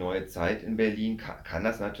hier die neue Zeit in Berlin, kann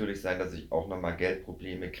das natürlich sein, dass ich auch nochmal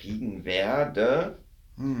Geldprobleme kriegen werde.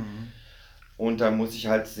 Mhm. Und da muss ich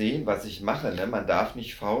halt sehen, was ich mache. Ne? Man darf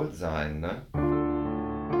nicht faul sein. Ne?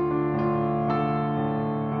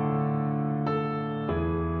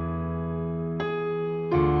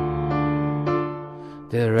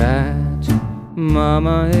 The rat,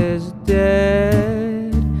 Mama is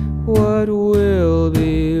dead. What will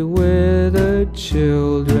be with the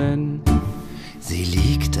children? Sie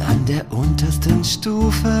liegt an der untersten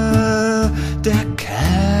Stufe der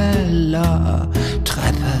Kellertreppe,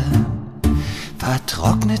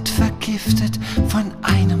 vertrocknet, vergiftet von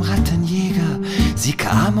einem Rattenjäger. Sie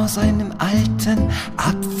kam aus einem alten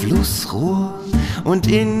Abflussrohr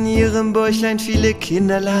und in ihrem Bäuchlein viele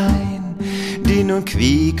Kinderlein, die nun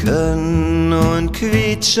quieken und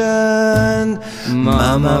quietschen.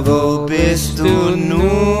 Mama, wo bist du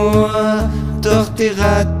nur? Doch die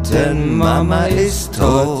Rattenmama ist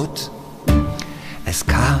tot. Es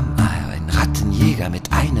kam ein Rattenjäger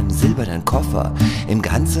mit einem silbernen Koffer. Im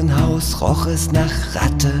ganzen Haus roch es nach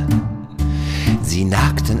Ratte. Sie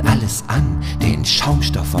nagten alles an, den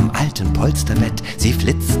Schaumstoff vom alten Polsterbett. Sie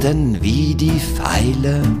flitzten wie die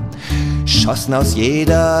Pfeile, schossen aus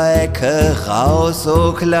jeder Ecke raus.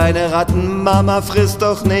 Oh kleine Ratten, Mama, friss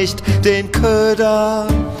doch nicht den Köder.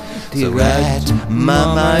 The rat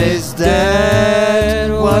mama is dead.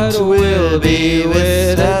 What will be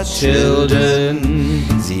with the children?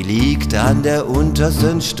 Sie liegt an der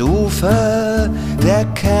untersten Stufe der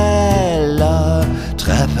Kellertreppe,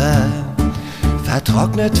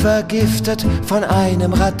 vertrocknet, vergiftet von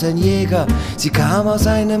einem Rattenjäger. Sie kam aus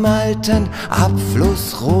einem alten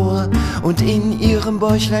Abflussrohr und in ihrem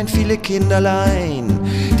Bäuchlein viele Kinderlein,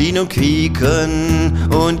 die nun quieken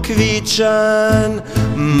und quietschen.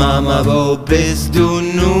 Mama, wo bist du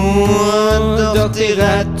nur? Doch die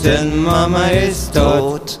Rattenmama ist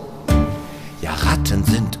tot. Ja, Ratten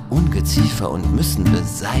sind Ungeziefer und müssen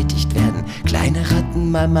beseitigt werden. Kleine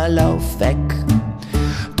Rattenmama, lauf weg.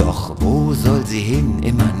 Doch wo soll sie hin?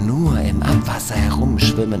 Immer nur im Abwasser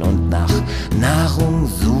herumschwimmen und nach Nahrung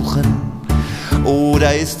suchen.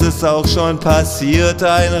 Oder ist es auch schon passiert?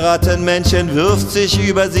 Ein Rattenmännchen wirft sich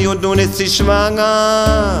über sie und nun ist sie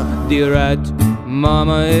schwanger. The rat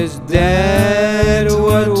mama is dead.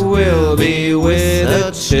 What will be with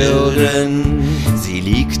the children? Sie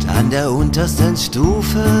liegt an der untersten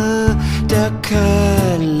Stufe der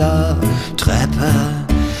Kellertreppe,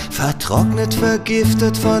 vertrocknet,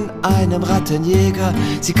 vergiftet von einem Rattenjäger.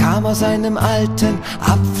 Sie kam aus einem alten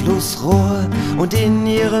Abflussrohr und in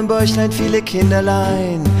ihrem Bäuchlein viele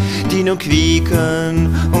Kinderlein, die nun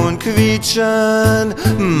quieken und quietschen.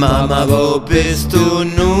 Mama, wo bist du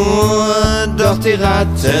nur? Doch die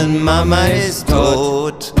Rattenmama ist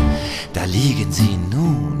tot. Da liegen sie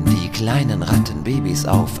nun, die kleinen Rattenbabys,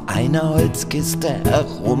 auf einer Holzkiste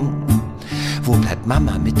herum. Wo bleibt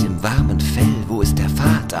Mama mit dem warmen Fell? Wo ist der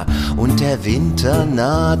Vater? Und der Winter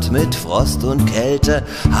naht mit Frost und Kälte.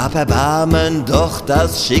 Hab Erbarmen, doch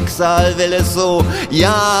das Schicksal will es so.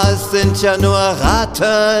 Ja, es sind ja nur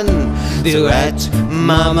Ratten. The rat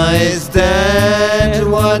mama is dead.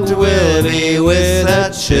 What will be with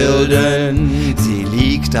the children? Sie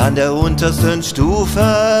liegt an der untersten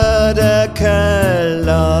Stufe der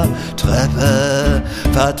Kellertreppe,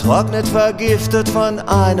 vertrocknet, vergiftet von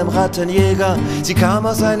einem Rattenjäger. Sie kam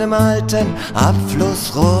aus einem alten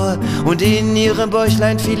Abflussrohr und in ihrem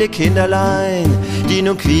Bäuchlein viele Kinderlein, die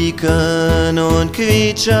nun quieken und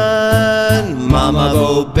quietschen. Mama,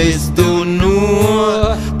 wo bist du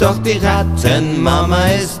nur? Doch die Rattenmama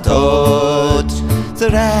ist tot. The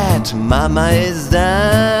rat mama is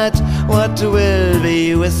dead. What will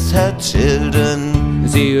be with her children?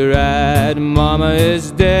 The rat mama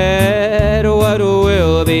is dead. What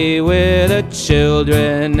will be with the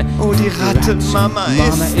children? Oh, die Rattenmama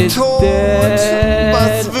ist tot. Dead.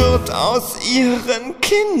 Was wird aus ihren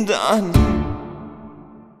Kindern?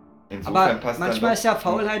 Insofern Aber passt manchmal dann ist ja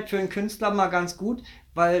Faulheit für einen Künstler mal ganz gut,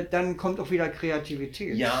 weil dann kommt auch wieder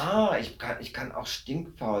Kreativität. Ja, ich kann auch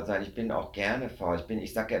stinkfaul sein. Ich bin auch gerne faul.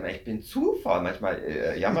 Ich sage ja immer, ich bin zu faul. Manchmal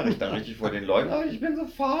jammere ich dann richtig vor den Leuten, ich bin so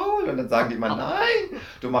faul. Und dann sagen die immer, nein,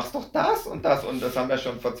 du machst doch das und das. Und das haben wir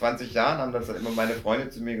schon vor 20 Jahren, haben das immer meine Freunde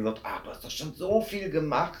zu mir gesagt, ach, du hast doch schon so viel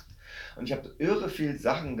gemacht. Und ich habe irre viel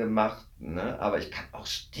Sachen gemacht, ne? Aber ich kann auch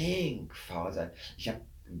stinkfaul sein.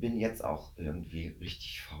 Bin jetzt auch irgendwie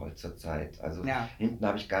richtig faul zur Zeit. Also Ja. hinten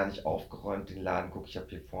habe ich gar nicht aufgeräumt, den Laden. Guck, ich habe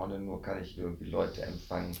hier vorne nur, kann ich irgendwie Leute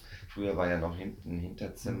empfangen. Früher war ja noch hinten ein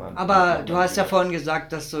Hinterzimmer. Aber du hast ja vorhin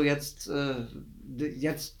gesagt, dass du jetzt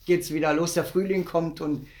geht's wieder los, der Frühling kommt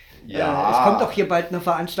und Ja. es kommt auch hier bald eine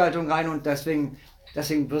Veranstaltung rein und deswegen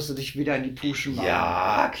wirst du dich wieder in die Puschen machen.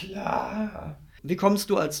 Ja, klar. Wie kommst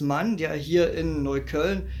du als Mann, der hier in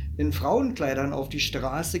Neukölln in Frauenkleidern auf die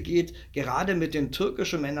Straße geht, gerade mit den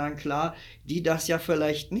türkischen Männern klar, die das ja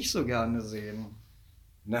vielleicht nicht so gerne sehen?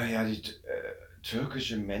 Naja, die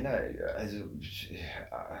türkische Männer, also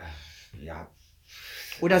ja.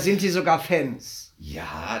 Oder sind die sogar Fans?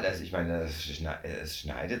 Ja, ich meine, es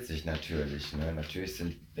schneidet sich natürlich. Ne? Natürlich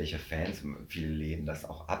sind welche Fans, viele lehnen das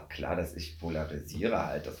auch ab. Klar, dass ich polarisiere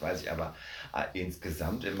halt, das weiß ich, aber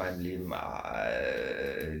insgesamt in meinem Leben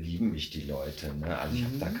lieben mich die Leute. Ne? Also ich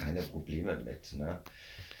habe da keine Probleme mit. Ne?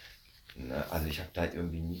 Also ich habe da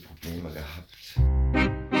irgendwie nie Probleme gehabt.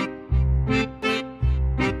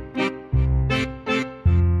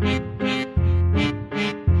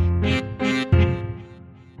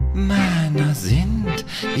 Männer sind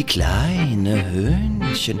wie kleine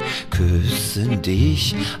Hündchen, küssen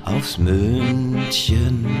dich aufs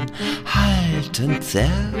Mündchen, halten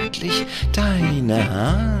zärtlich deine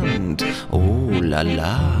Hand. Oh la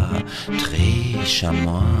la, très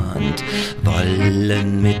charmant,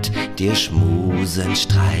 wollen mit dir schmusen,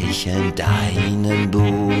 streicheln deinen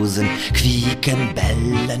Busen, quieken,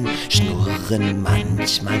 bellen, schnurren,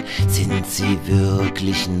 manchmal sind sie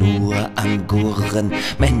wirklich nur am Gurren.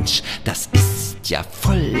 Mensch, das ist ja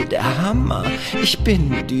voll der Hammer. Ich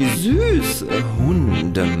bin die süße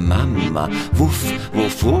Hundemama. Wuff,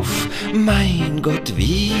 wuff, wuff. Mein Gott,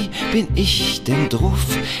 wie bin ich denn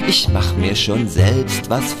druff? Ich mach mir schon selbst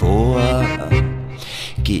was vor.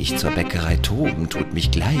 Geh ich zur Bäckerei toben, tut wird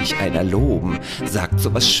mich gleich einer loben. Sagt,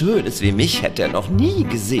 so was Schönes wie mich hätte er noch nie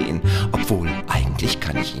gesehen. Obwohl, eigentlich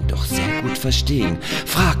kann ich ihn doch sehr gut verstehen.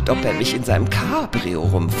 Fragt, ob er mich in seinem Cabrio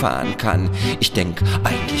rumfahren kann. Ich denk,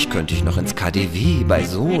 eigentlich könnte ich noch ins KaDeWe bei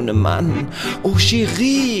so einem Mann. Oh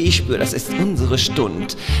Chérie, ich spür, das ist unsere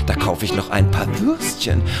Stund. Da kauf ich noch ein paar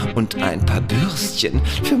Würstchen und ein paar Bürstchen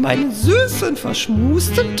für meinen süßen,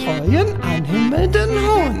 verschmusten, treuen, anhimmelnden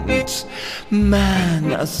Hund.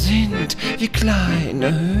 Männer sind wie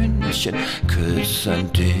kleine Hündchen,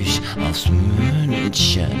 küssen dich aufs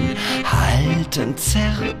Mündchen, halten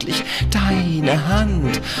zärtlich deine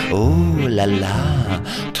Hand. Oh la la,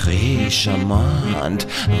 très charmant,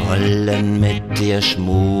 wollen mit dir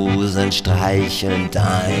schmusen, streicheln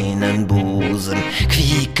deinen Busen,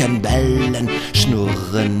 quieken, bellen,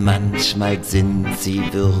 schnurren, manchmal sind sie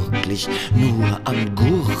wirklich nur am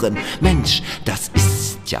Gurren. Mensch, das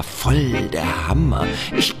ist ja voll der Hammer,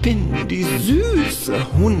 ich bin die süße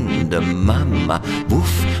Hundemama.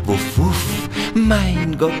 Wuff, wuff, wuff,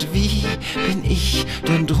 mein Gott, wie bin ich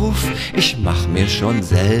denn druff? Ich mach mir schon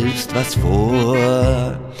selbst was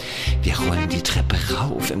vor. Wir rollen die Treppe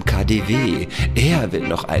rauf im KaDeWe, er will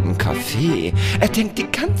noch einen Kaffee. Er denkt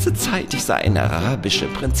die ganze Zeit, ich sei eine arabische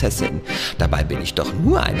Prinzessin. Dabei bin ich doch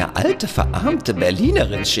nur eine alte, verarmte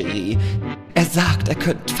Berlinerin, Chérie. Er sagt, er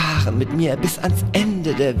könnte fahren mit mir bis ans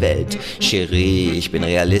Ende der Welt. Chérie, ich bin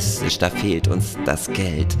realistisch, da fehlt uns das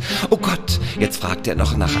Geld. Oh Gott, jetzt fragt er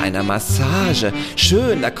noch nach einer Massage.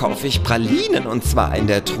 Schön, da kaufe ich Pralinen und zwar in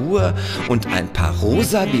der Truhe und ein paar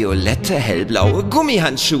rosa, violette, hellblaue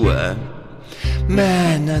Gummihandschuhe.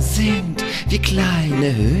 Männer sind wie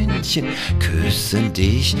kleine Hündchen, küssen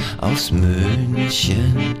dich aufs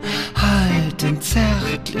Mündchen, halten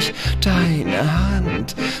zärtlich deine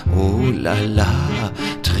Hand. Oh la la,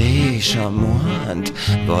 très charmant,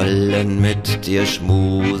 wollen mit dir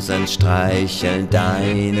schmusen, streicheln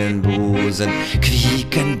deinen Busen,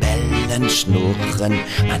 quieken, bellen, schnurren,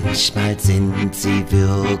 manchmal sind sie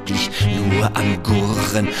wirklich nur am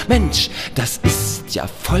Gurren. Mensch, das ist ja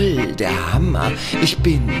voll der Hammer, ich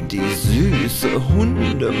bin die süße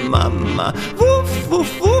Hundemama. Wuff,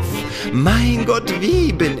 wuff, wuff, mein Gott,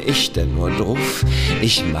 wie bin ich denn nur druff?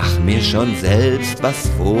 Ich mach mir schon selbst was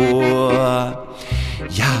vor.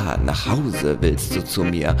 Ja, nach Hause willst du zu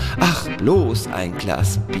mir, ach, bloß ein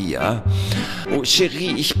Glas Bier. Oh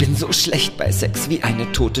Chérie, ich bin so schlecht bei Sex wie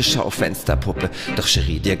eine tote Schaufensterpuppe. Doch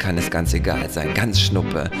Chérie, dir kann es ganz egal sein, ganz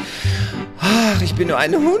Schnuppe. Ach, ich bin nur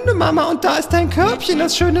eine Hundemama und da ist dein Körbchen,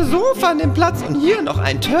 das schöne Sofa an dem Platz und hier noch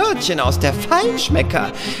ein Törtchen aus der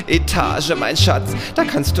Feinschmecker-Etage, mein Schatz. Da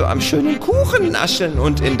kannst du am schönen Kuchen nascheln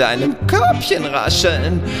und in deinem Körbchen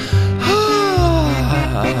rascheln.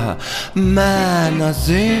 Männer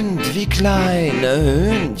sind wie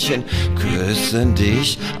kleine Hündchen, küssen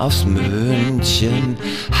dich aufs Mündchen,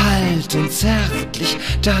 halten zärtlich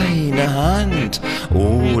deine Hand.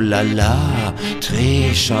 Oh la la,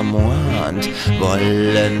 très charmant,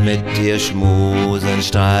 wollen mit dir schmusen,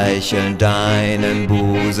 streicheln deinen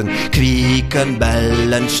Busen, quieken,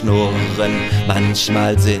 bellen, schnurren,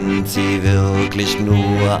 manchmal sind sie wirklich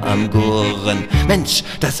nur am Gurren. Mensch,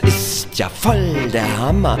 das ist ja voll der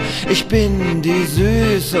Hammer, ich bin die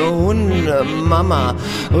süße Hundemama.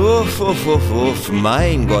 Uff, uff, uff, uff,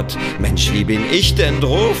 mein Gott, Mensch, wie bin ich denn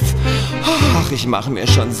drauf? Ach, ich mache mir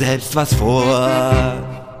schon selbst was vor.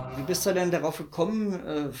 Wie bist du denn darauf gekommen,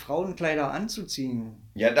 Frauenkleider anzuziehen?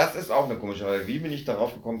 Ja, das ist auch eine komische Frage. Wie bin ich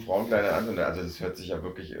darauf gekommen, Frauenkleider anzuziehen? Also das hört sich ja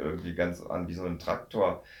wirklich irgendwie ganz an wie so ein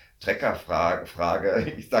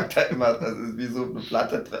Treckerfrage. Ich sag da immer, das ist wie so eine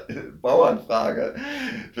platte Bauernfrage.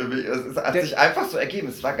 Für mich, hat sich einfach so ergeben.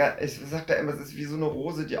 Ich sag da immer, es ist wie so eine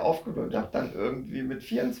Rose, die aufgeblüht. Ich habe dann irgendwie mit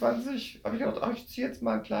 24, habe ich gedacht, ach, ich ziehe jetzt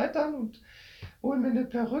mal ein Kleid an und hole mir eine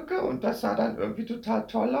Perücke und das sah dann irgendwie total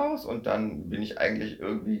toll aus und dann bin ich eigentlich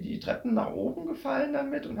irgendwie die Treppen nach oben gefallen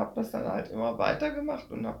damit und habe das dann halt immer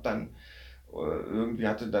weitergemacht und habe dann irgendwie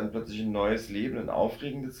hatte dann plötzlich ein neues Leben, ein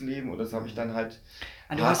aufregendes Leben und das habe ich dann halt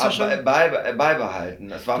beibehalten.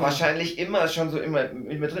 Das war wahrscheinlich immer schon so immer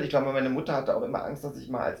drin. Ich glaube, meine Mutter hatte auch immer Angst, dass ich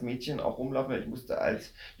mal als Mädchen auch rumlaufe. Ich musste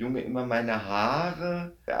als Junge immer meine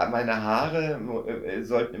Haare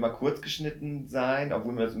sollten immer kurz geschnitten sein,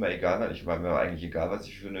 obwohl mir das immer egal war. War mir eigentlich egal, was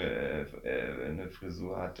ich für eine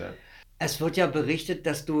Frisur hatte. Es wird ja berichtet,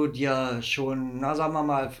 dass du dir schon, sagen wir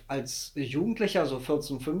mal, als Jugendlicher, so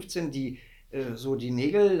 14, 15, die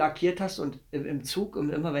Nägel lackiert hast und im Zug und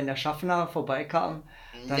immer wenn der Schaffner vorbeikam,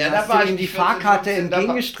 Dann Ja, da hast war du ich ihm die nicht 14, Fahrkarte 15, da war-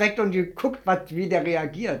 entgegengestreckt und geguckt, wie der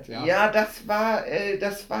reagiert. Ja. Ja, da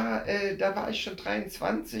war ich schon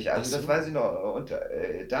 23, also Ach so. das weiß ich noch. Und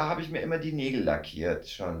da habe ich mir immer die Nägel lackiert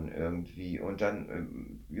schon irgendwie. Und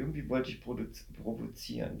dann irgendwie wollte ich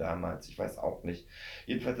provozieren damals, ich weiß auch nicht.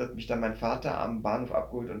 Jedenfalls hat mich dann mein Vater am Bahnhof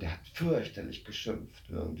abgeholt und der hat fürchterlich geschimpft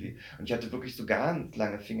irgendwie. Und ich hatte wirklich so ganz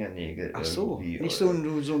lange Fingernägel Ach so, irgendwie. nicht so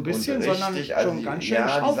ein bisschen, Und sondern richtig, schon ganz schön ja, die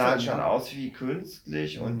sahen schaufeln. schon Ja. aus wie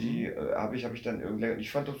künstlich und Mhm. die hab ich dann irgendwie, ich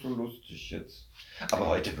fand das so lustig jetzt. Aber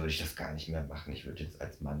heute würde ich das gar nicht mehr machen. Ich würde jetzt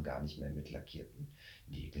als Mann gar nicht mehr mit lackierten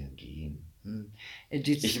Nägeln gehen.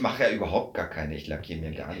 Ich mache ja überhaupt gar keine, ich lackiere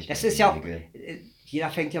mir gar nicht Das mehr ist die ja auch, Nägel. jeder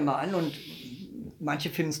fängt ja mal an und manche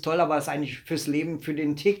finden es toll, aber es ist eigentlich fürs Leben, für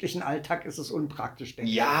den täglichen Alltag ist es unpraktisch, denke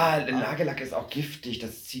ich. Ja, Nagellack ist auch giftig,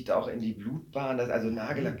 das zieht auch in die Blutbahn. Also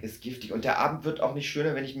Nagellack ist giftig und der Abend wird auch nicht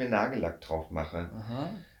schöner, wenn ich mir Nagellack drauf mache. Aha.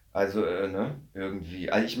 Also, ne,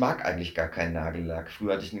 irgendwie. Also ich mag eigentlich gar keinen Nagellack.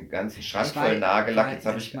 Früher hatte ich einen ganzen Schrank Das war- voll Nagellack. war Jetzt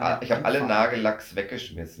habe ich erstmal der alle Anfang. Nagellacks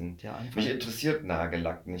weggeschmissen. Der Anfang. Mich interessiert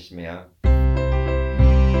Nagellack nicht mehr.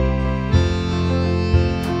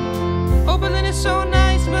 Oh, Berlin is so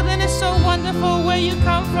nice, Berlin is so wonderful. Where you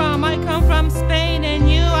come from? I come from Spain, and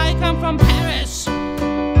you, I come from Paris.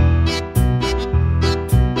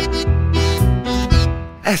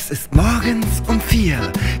 Es ist morgens um 4,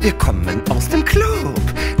 wir kommen aus dem Club.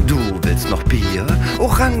 Du willst noch Bier?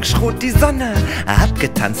 Orangerot die Sonne,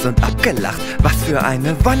 abgetanzt und abgelacht, was für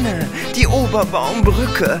eine Wonne. Die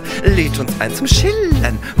Oberbaumbrücke lädt uns ein zum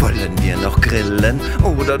Chillen. Wollen wir noch grillen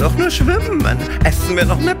oder doch nur schwimmen? Essen wir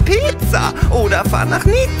noch eine Pizza oder fahren nach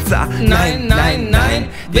Nizza? Nein, nein, nein,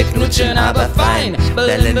 wir knutschen aber fein.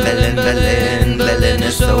 Berlin, Berlin, Berlin, Berlin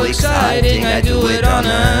is so exciting. I do it on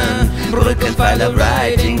a Brückenpfeiler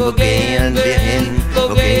Riding. Wo gehen wir hin?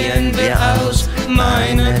 Wo gehen wir aus?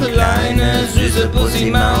 Meine kleine süße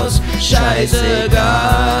Pussy-Maus. Scheißegal,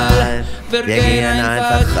 wir gehen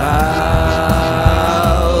einfach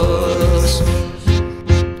raus.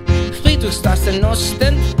 Friedhofs das in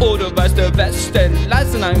Osten oder was der Westen?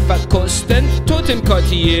 Lassen einfach kosten. Tod im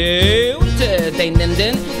Quartier und den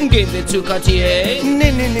gehen wir zu Cartier.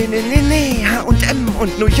 Nee, H&M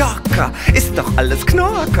und New Yorker ist doch alles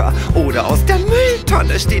Knorker. Oder aus der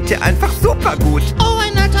Mülltonne steht hier einfach super gut. Oh,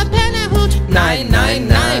 ein alter Pennerhut. Nein, nein,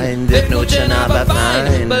 nein, wir knutschen aber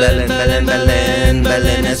fein. Berlin, Berlin, Berlin,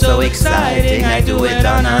 Berlin is so exciting. I do it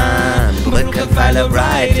on a Brückenpfeiler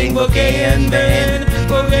Riding. Wo gehen wir hin?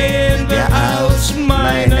 Wo gehen wir aus?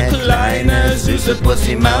 Meine kleine süße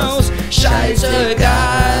Pussy-Maus. Scheißegal,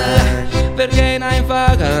 wir gehen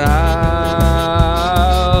einfach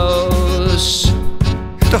raus.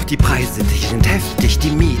 Doch die Preise, die sind heftig, die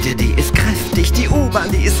Miete, die ist kräftig, die U-Bahn,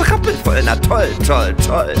 die ist rappelvoll, na toll, toll,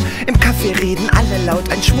 toll. Im Café reden alle laut,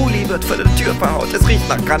 ein Schwuli wird vor der Tür verhaut, es riecht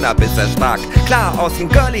nach Cannabis, er stark, klar, aus dem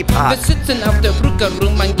Girlie-Park. Wir sitzen auf der Brücke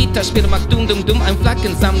rum, ein Gitarrspiel macht dumm, dumm, dumm, ein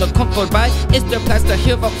Flaggensammler kommt vorbei, ist der Platz da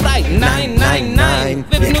hier war frei? Nein, nein, nein,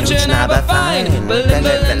 wir knutschen aber fein. Berlin,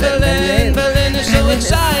 Berlin, Berlin, Berlin is so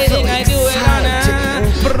exciting, I do it on a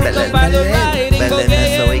Brückenpfeiler Riding. Wo gehen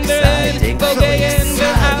wir hin? Wo gehen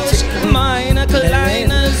wir aus? Meine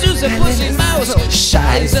kleine süße Pussy-Maus.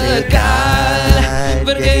 Scheißegal,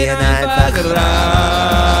 wir gehen einfach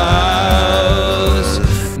raus.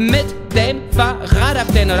 Mit dem Fahrrad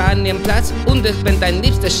auf den Oranienplatz und ich bin dein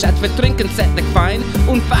liebster Schatz. Wir trinken Zettek Wein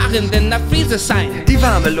und fahren denn nach Friedrichshain. Die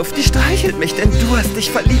warme Luft, die streichelt mich, denn du hast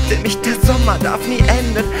dich verliebt in mich. Der Sommer darf nie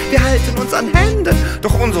enden, wir halten uns an Händen.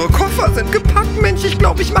 Doch unsere Koffer sind gepackt, Mensch, ich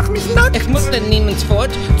glaub, ich mach mich nackt. Ich muss denn niemals fort,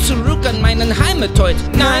 zurück an meinen Heimat heut.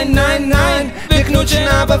 Nein, nein, nein, wir knutschen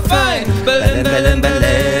aber fein. Berlin, Berlin,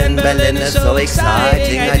 Berlin, Berlin is so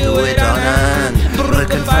exciting. I do it on a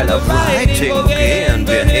Brückenpfeiler Riding. Wo gehen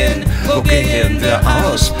wir hin? Wo gehen wir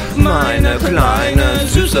aus? Meine kleine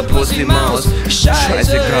süße Pussy-Maus.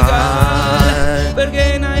 Scheißegal, wir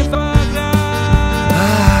gehen einfach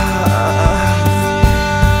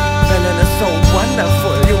Berlin is so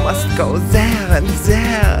wonderful, you must go there and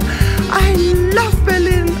there. I love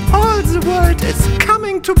Berlin, all the world is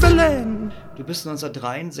coming to Berlin. Du bist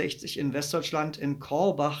 1963 in Westdeutschland in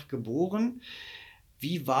Korbach geboren.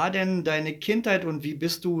 Wie war denn deine Kindheit und wie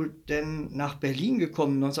bist du denn nach Berlin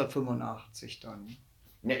gekommen 1985 dann?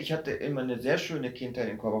 Ja, ich hatte immer eine sehr schöne Kindheit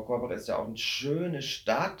in Korbach. Korbach ist ja auch eine schöne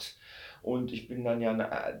Stadt. Und ich bin dann ja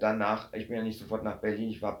danach, ich bin ja nicht sofort nach Berlin,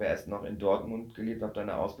 ich habe ja erst noch in Dortmund gelebt, habe da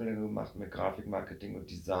eine Ausbildung gemacht mit Grafik, Marketing und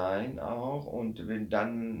Design auch und bin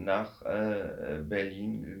dann nach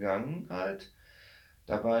Berlin gegangen halt.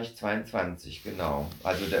 Da war ich 22, genau.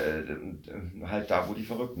 Also halt da, wo die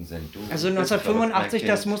Verrückten sind. Du Also bist verrückt, 1985, mein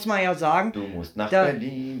das Kind. muss man ja sagen. Du musst nach Da-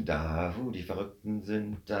 Berlin, da wo die Verrückten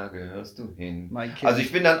sind, da gehörst du hin. Mein Kind. Also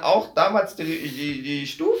ich bin dann auch damals die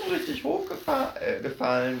Stufen richtig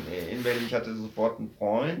hochgefallen in Berlin. Ich hatte sofort einen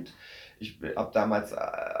Freund. Ich habe damals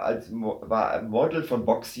war Model von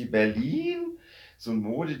Boxy Berlin, so ein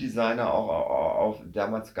Modedesigner auch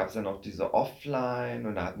damals gab es ja noch diese Offline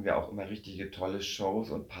und da hatten wir auch immer richtige tolle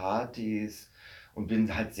Shows und Partys und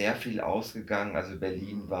bin halt sehr viel ausgegangen. Also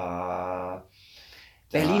Berlin war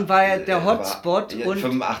Berlin war ja der Hotspot war und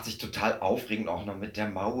 85 total aufregend, auch noch mit der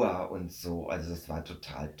Mauer und so. Also das war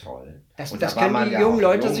total toll. das Und da war können man die ja jungen auch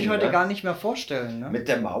Leute jung, sich heute ne? gar nicht mehr vorstellen. Ne? Mit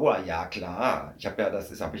der Mauer, ja klar.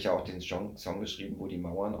 Habe ich ja auch den Song geschrieben, wo die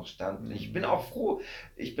Mauer noch stand. Mhm. Ich bin auch froh,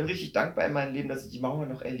 ich bin richtig dankbar in meinem Leben, dass ich die Mauer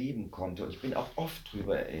noch erleben konnte. Und ich bin auch oft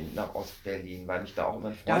drüber nach Ostberlin, weil mich da auch immer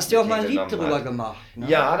ein Freund Da hast du auch mal ein Lied mitgenommen drüber hat. gemacht. Ne?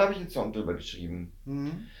 Ja, da habe ich einen Song drüber geschrieben.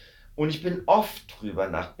 Mhm. Und ich bin oft drüber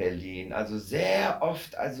nach Berlin, also sehr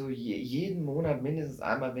oft, also jeden Monat mindestens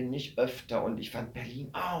einmal, wenn nicht öfter. Und ich fand Berlin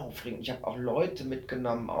aufregend. Ich habe auch Leute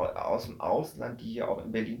mitgenommen aus dem Ausland, die hier auch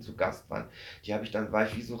in Berlin zu Gast waren. Die habe ich dann, war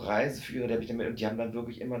ich wie so Reiseführer, und die haben dann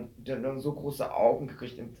wirklich immer dann so große Augen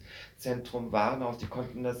gekriegt im Zentrum Warenhaus. Die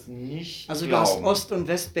konnten das nicht Also du glauben. hast Ost- und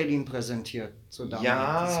West-Berlin präsentiert zur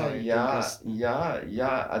damaligen Zeit. den Gästen.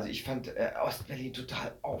 Ja, also ich fand Ostberlin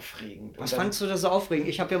total aufregend. Was Und dann- fandst du da so aufregend?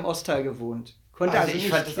 Ich habe ja im Ostteil gewohnt. Also ich nicht-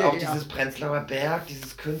 fand es auch ja. dieses Prenzlauer Berg,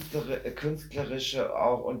 dieses künstlerische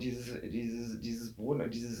auch und dieses Wohnen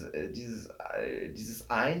und dieses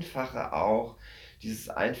einfache auch, dieses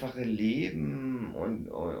einfache Leben und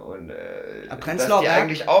dass Prenzlauer die Berg-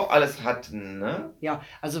 eigentlich auch alles hatten, ne? Ja,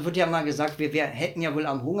 also wird ja mal gesagt, wir hätten ja wohl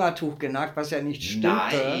am Hungertuch genagt, was ja nicht stimmte.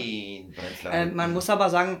 Nein, Prenzlauer Man muss aber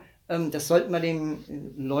sagen, das sollten wir den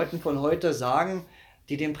Leuten von heute sagen,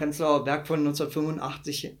 die den Prenzlauer Berg von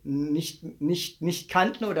 1985 nicht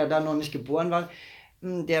kannten oder da noch nicht geboren waren.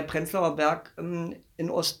 Der Prenzlauer Berg in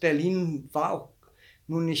Ostberlin war auch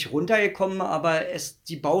nun nicht runtergekommen, aber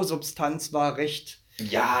die Bausubstanz war recht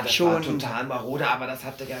Ja, das schon. war total marode, aber das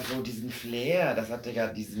hatte ja so diesen Flair, das hatte ja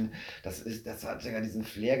diesen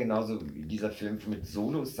Flair, genauso wie dieser Film mit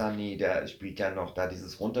Solo Sunny, der spielt ja noch da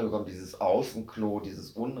dieses runtergekommen, dieses Außenklo,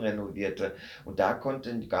 dieses Unrenovierte und da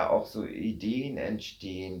konnten gar auch so Ideen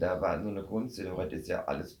entstehen, da war so eine Kunst, heute ist ja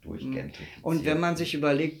alles durchgentrifiziert. Und wenn man sich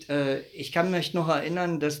überlegt, ich kann mich noch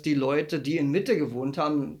erinnern, dass die Leute, die in Mitte gewohnt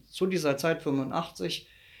haben, zu dieser Zeit 85,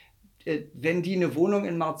 wenn die eine Wohnung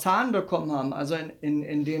in Marzahn bekommen haben, also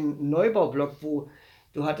in dem Neubaublock, wo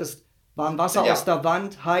du hattest warm Wasser Ja. aus der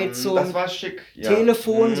Wand, Heizung, das war schick, ja.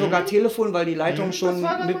 Telefon, Mhm. sogar Telefon, weil die Leitungen Das schon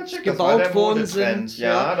war damals schick, das war mitgebaut der worden Modetrend, sind.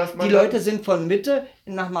 ja, dass man Die dann- Leute sind von Mitte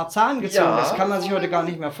nach Marzahn gezogen, Ja, das kann man sich heute gar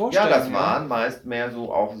nicht mehr vorstellen. Ja, das waren meist mehr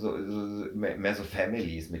so auch mehr so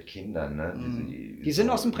Families mit Kindern, ne? Die sind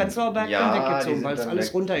aus dem Prenzlauer Berg dann die weggezogen, sind weil es dann alles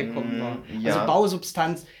weg. runtergekommen war. Ja. Also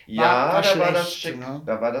Bausubstanz Ja, war da schlecht. war das schick. Ne?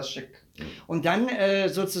 Da war das schick. Und dann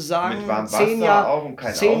sozusagen Mit warmem 10 Wasser auch und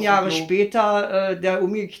kein 10 Jahre Außenklo. später der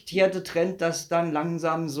umgekehrte Trend, dass dann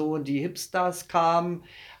langsam so die Hipsters kamen,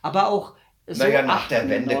 aber auch so Naja, nach der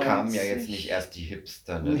Wende 98. kamen ja jetzt nicht erst die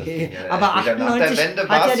Hipster. Ne? Das Nee, ging ja aber erst später. Nach der 98 Wende hat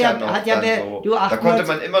war ja es ja der- noch hat ja dann der- so. du, Da 98 konnte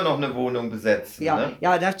man immer noch eine Wohnung besetzen. Ja, Ne?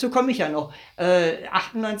 ja, dazu komme ich ja noch.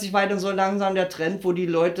 98 war dann so langsam der Trend, wo die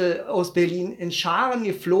Leute aus Berlin in Scharen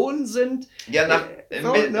geflohen sind. Ja,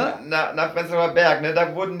 So, ne? nach Prenzlauer Berg, ne?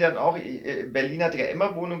 Da wurden dann auch, Berlin hatte ja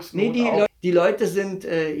immer Wohnungsnot. Nee, auch. die Leute sind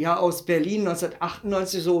ja aus Berlin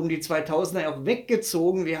 1998 so um die 2000er auch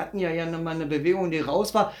weggezogen. Wir hatten ja nochmal eine Bewegung, die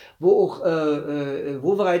raus war, wo auch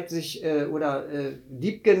Wowereit sich oder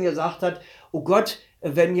Diebken gesagt hat, oh Gott,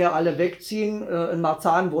 wenn hier alle wegziehen, in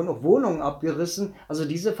Marzahn wurden auch Wohnungen abgerissen. Also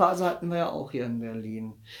diese Phase hatten wir ja auch hier in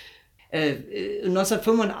Berlin.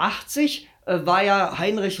 1985 war ja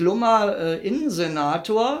Heinrich Lummer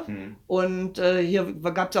Innensenator und hier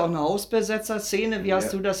gab es ja auch eine Hausbesetzer-Szene. Wie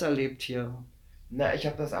hast Ja. du das erlebt hier? Na, ich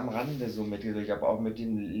habe das am Rande so mitgekriegt. Ich habe auch mit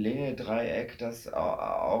dem Linge-Dreieck das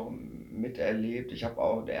auch miterlebt. Ich habe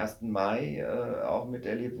auch den 1. Mai auch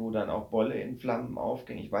miterlebt, wo dann auch Bolle in Flammen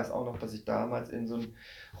aufging. Ich weiß auch noch, dass ich damals in so einem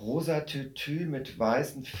rosa Tütü mit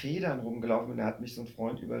weißen Federn rumgelaufen bin. Da hat mich so ein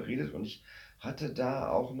Freund überredet und ich hatte da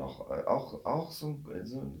auch noch auch so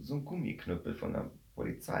ein Gummiknüppel von der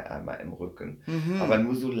Polizei einmal im Rücken. Aber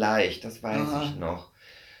nur so leicht, das weiß Aha. ich noch.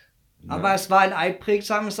 Ne? Aber es war ein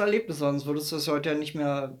einprägsames Erlebnis, sonst würdest du es heute ja nicht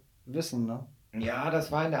mehr wissen, ne? Ja,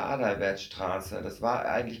 das war in der Adalbertstraße. Das war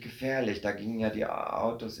eigentlich gefährlich. Da gingen ja die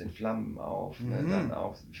Autos in Flammen auf. Ne? Dann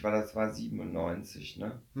auch, das war 97,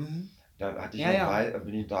 ne? Da hatte ich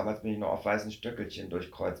damals bin ich noch auf weißen Stöckelchen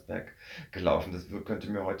durch Kreuzberg gelaufen. Das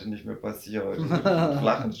könnte mir heute nicht mehr passieren. Heute würde ich mit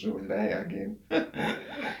flachen Schuhen dahergehen.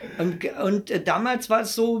 Und damals war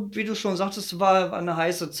es so, wie du schon sagtest, war eine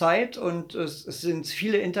heiße Zeit und es sind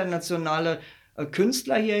viele internationale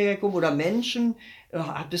Künstler hierher gekommen oder Menschen.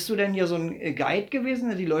 Bist du denn hier so ein Guide gewesen,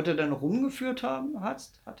 der die Leute dann rumgeführt hatten?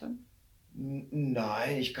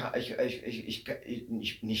 Nein, ich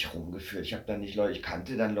nicht rumgeführt. Ich habe dann nicht Leute, ich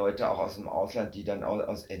kannte dann Leute auch aus dem Ausland, die dann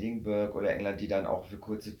aus Edinburgh oder England, die dann auch für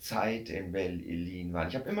kurze Zeit in Berlin waren.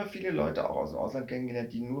 Ich habe immer viele Leute auch aus dem Ausland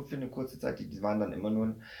kennengelernt, die nur für eine kurze Zeit, die waren dann immer nur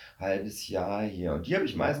ein halbes Jahr hier. Und die habe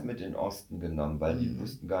ich meist mit in den Osten genommen, weil die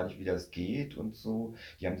wussten gar nicht, wie das geht und so.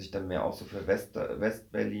 Die haben sich dann mehr auch so für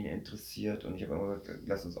Westberlin interessiert und ich habe immer gesagt,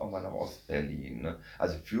 lass uns auch mal nach Ostberlin. Ne?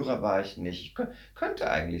 Also Führer war ich nicht. Ich könnte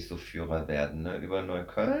eigentlich so Führer werden, ne? Über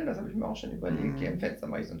Neukölln, das habe ich mir auch schon überlegt. Hier im Fenster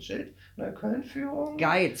mache ich so ein Schild, Neukölln-Führung.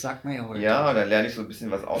 Guide, sagt man ja heute. Ja, und dann lerne ich so ein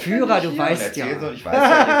bisschen was aus. Führer, du weißt ja. So, ich weiß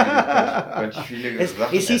ja, könnte ich viele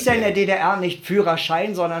Sachen es hieß ja in der DDR nicht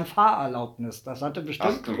Führerschein, sondern Fahrerlaubnis. Das hatte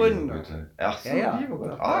bestimmt Gründe. Bitte. Ach so, ja. Liebe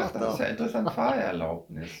Gott. Ach, das ist ja interessant,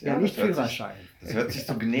 Fahrerlaubnis. Ja, nicht Führerschein. Das hört sich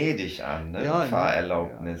so gnädig an, ne? Ja,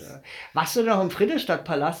 Fahrerlaubnis. Ja. Warst du noch im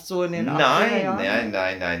Friedrichstadtpalast so in den 80er Jahren?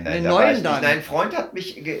 Nein. Ein Freund hat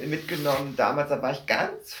mich mitgenommen, damals, da war ich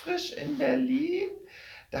ganz frisch in Berlin.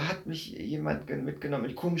 Da hat mich jemand mitgenommen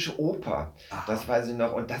in komische Oper. Das weiß ich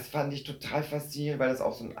noch. Und das fand ich total faszinierend, weil das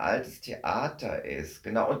auch so ein altes Theater ist.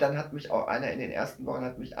 Genau. Und dann hat mich auch einer, in den ersten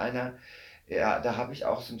Wochen da habe ich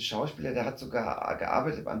auch so einen Schauspieler, der hat sogar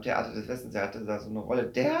gearbeitet am Theater des Westens, der hatte da so eine Rolle.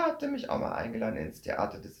 Der hatte mich auch mal eingeladen ins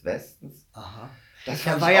Theater des Westens. Aha.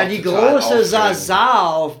 Da war ja die große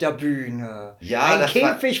Sasa auf der Bühne. Ja, ein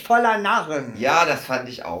Käfig voller Narren. Ja, das fand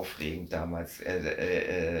ich aufregend damals,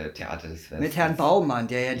 Theater des Westens. Mit Herrn Baumann,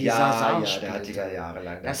 der ja die Sasa spielte. Der hat die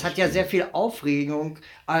jahrelang das hat ja sehr viel Aufregung,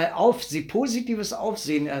 positives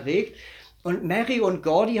Aufsehen erregt. Und Mary und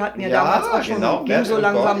Gordy hatten ja damals auch schon, ging so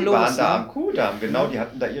langsam los. Die waren da am Kudamm, genau, die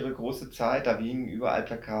hatten da ihre große Zeit, da hingen überall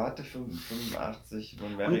Plakate, 85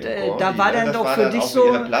 von Mary und Gordy. Da war dann doch für dich so,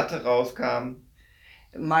 wo ihre Platte rauskam.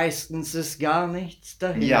 Meistens ist gar nichts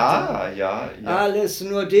dahinter. Ja. Alles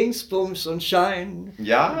nur Dingsbums und Schein.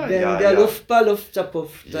 Ja, Wenn der Luftball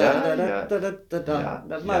zerpufft. Ja.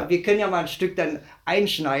 Wir können ja mal ein Stück dann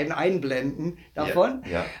einblenden davon.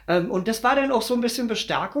 Ja. Und das war dann auch so ein bisschen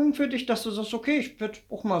Bestärkung für dich, dass du sagst, okay, ich werde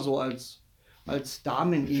auch mal so als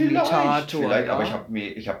Damenimitator. Vielleicht, aber ich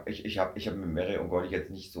habe mir Mary und Gordy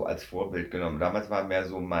jetzt nicht so als Vorbild genommen. Damals war mehr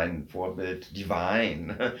so mein Vorbild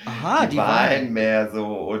Divine. Aha, Divine mehr so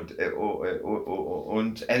und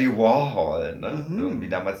Andy Warhol. Ne? Irgendwie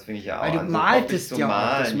damals fing ich ja auch an, so maltest zu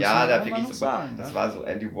malen. Da fing ich so sagen, das war so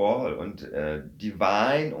Andy Warhol und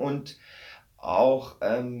Divine und auch,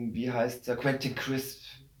 wie heißt der, Quentin Crisp.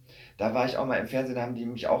 Da war ich auch mal im Fernsehen, da haben die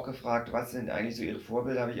mich auch gefragt, was sind eigentlich so ihre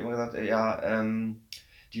Vorbilder? Habe ich immer gesagt,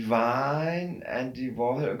 Divine, Andy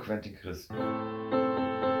Warhol und Quentin Crisp.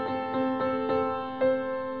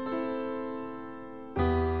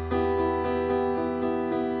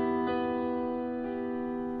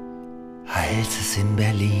 Als es in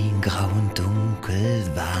Berlin grau und dunkel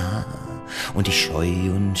war und ich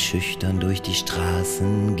scheu und schüchtern durch die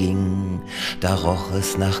Straßen ging, da roch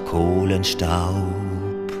es nach Kohlenstaub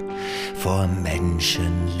vor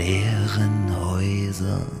menschenleeren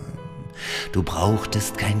Häusern. Du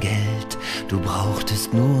brauchtest kein Geld, du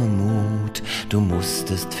brauchtest nur Mut, du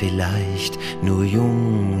musstest vielleicht nur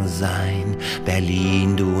jung sein.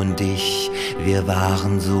 Berlin, du und ich, wir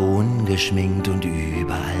waren so ungeschminkt und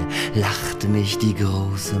überall lachte mich die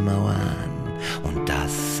große Mauer an und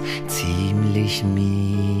das ziemlich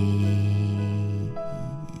mies.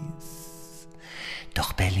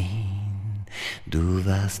 Doch Berlin, du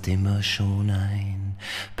warst immer schon ein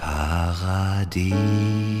Paradies.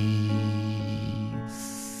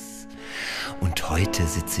 Und heute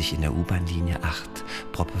sitze ich in der U-Bahn-Linie 8,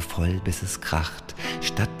 proppevoll bis es kracht.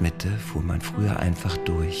 Stadtmitte fuhr man früher einfach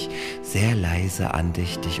durch, sehr leise,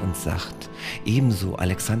 andächtig und sacht. Ebenso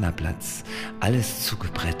Alexanderplatz, alles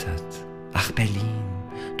zugebrettert. Ach Berlin,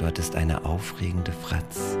 dort ist eine aufregende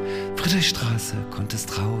Fratz. Friedrichstraße,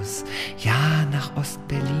 konntest raus, ja, nach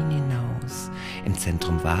Ostberlin hinaus. Im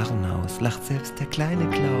Zentrum Warenhaus lacht selbst der kleine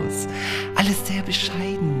Klaus. Alles sehr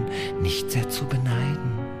bescheiden, nicht sehr zu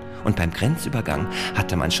beneiden. Und beim Grenzübergang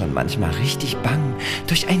hatte man schon manchmal richtig Bang.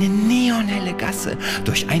 Durch eine neonhelle Gasse,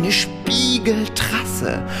 durch eine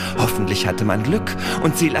Spiegeltrasse. Hoffentlich hatte man Glück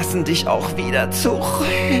und sie lassen dich auch wieder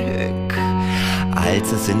zurück.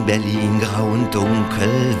 Als es in Berlin grau und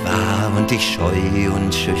dunkel war und ich scheu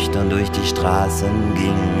und schüchtern schüchtern durch die Straßen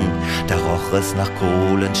ging, da roch es nach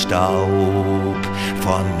Kohlenstaub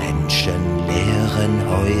vor menschenleeren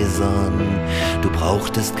Häusern. Du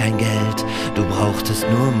brauchtest kein Geld, du brauchtest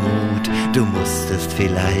nur Mut, du musstest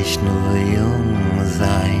vielleicht nur jung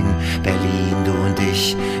sein. Berlin, du und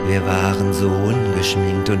ich, wir waren so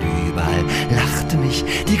ungeschminkt und überall lachte mich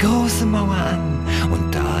die große Mauer an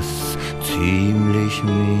und das ziemlich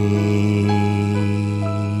mies.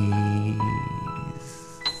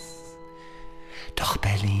 Doch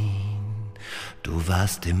Berlin, du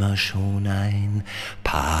warst immer schon ein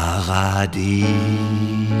Paradies.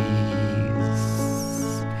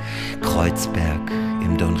 Kreuzberg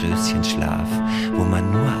im Dornröschenschlaf, wo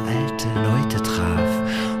man nur alte Leute traf.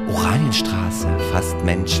 Oranienstraße, fast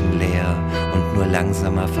menschenleer und nur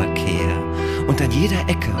langsamer Verkehr. Und an jeder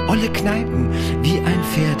Ecke olle Kneipen wie ein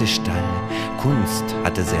Pferdestall. Kunst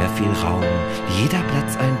hatte sehr viel Raum, jeder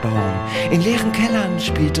Platz ein Baum. In leeren Kellern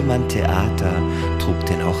spielte man Theater, trug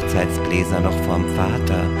den Hochzeitsbläser noch vorm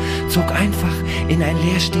Vater, zog einfach in ein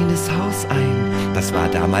leerstehendes Haus ein. Das war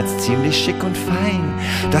damals ziemlich schick und fein.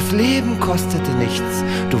 Das Leben kostete nichts,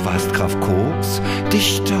 du warst Graf Koks,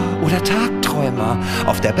 Dichter oder Tagträumer.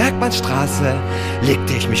 Auf der Bergmannstraße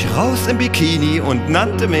legte ich mich raus im Bikini und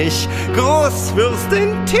nannte mich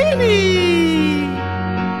Großfürstin Tini.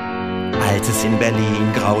 Als es in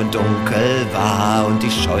Berlin grau und dunkel war und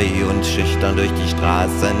ich scheu und schüchtern durch die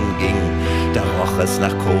Straßen ging, da roch es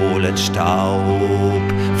nach Kohlenstaub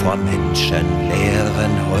vor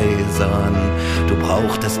menschenleeren Häusern. Du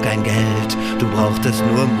brauchtest kein Geld, du brauchtest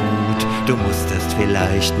nur Mut, du musstest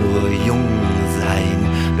vielleicht nur jung sein.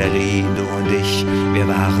 Berlin, du und ich, wir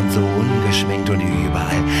waren so ungeschminkt und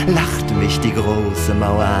überall lachte mich die große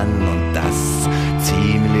Mauer an und das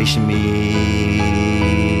ziemlich mies.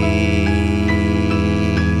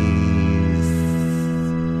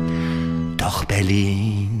 Doch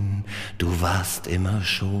Berlin, du warst immer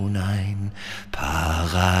schon ein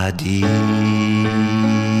Paradies.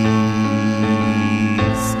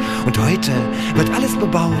 Und heute wird alles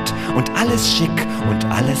bebaut und alles schick und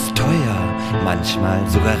alles teuer, manchmal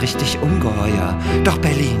sogar richtig ungeheuer. Doch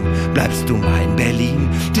Berlin, bleibst du mein Berlin?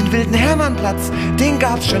 Den wilden Hermannplatz, den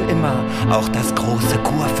gab's schon immer, auch das große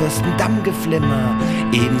Kurfürstendamm-Geflimmer,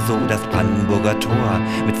 ebenso das Brandenburger Tor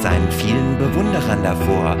mit seinen vielen Bewunderern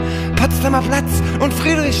davor. Potsdamer Platz und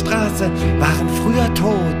Friedrichstraße waren früher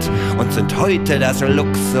tot und sind heute das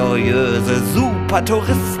luxuriöse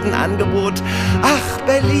Super-Touristenangebot. Ach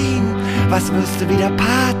Berlin, was müsste wieder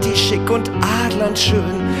Party, schick und adlernd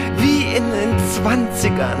schön, wie in den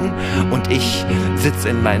 20ern. Und ich sitz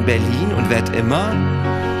in mein Berlin und werd immer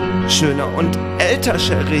schöner und älter,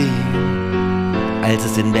 Cherie. Als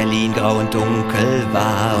es in Berlin grau und dunkel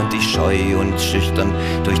war und ich scheu und schüchtern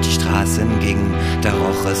durch die Straßen ging, da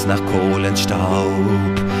roch es nach Kohlenstaub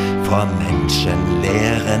vor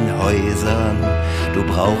menschenleeren Häusern. Du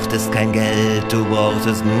brauchtest kein Geld, du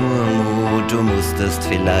brauchtest nur Mut, du musstest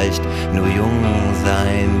vielleicht nur jung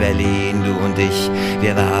sein. Berlin, du und ich,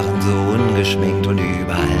 wir waren so ungeschminkt und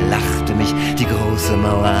überall lachte mich die große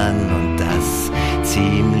Mauer an und das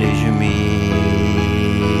ziemlich mies.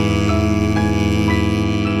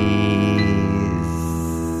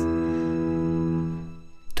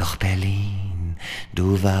 Doch Berlin,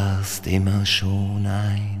 du warst immer schon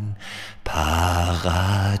ein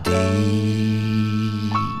Paradies.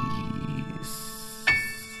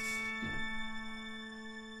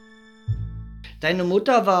 Deine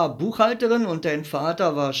Mutter war Buchhalterin und dein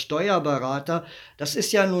Vater war Steuerberater. Das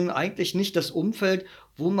ist ja nun eigentlich nicht das Umfeld,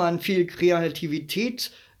 wo man viel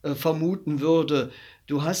Kreativität vermuten würde.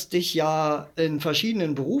 Du hast dich ja in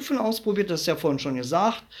verschiedenen Berufen ausprobiert, das hast du ja vorhin schon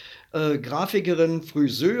gesagt. Grafikerin,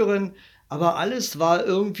 Friseurin, aber alles war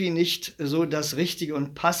irgendwie nicht so das Richtige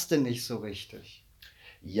und passte nicht so richtig.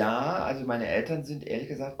 Ja, also meine Eltern sind ehrlich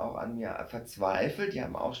gesagt auch an mir verzweifelt. Die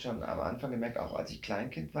haben auch schon am Anfang gemerkt, auch als ich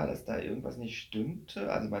Kleinkind war, dass da irgendwas nicht stimmte.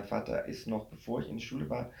 Also mein Vater ist noch, bevor ich in die Schule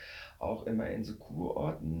war, auch immer in so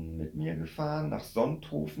Kurorten mit mir gefahren, nach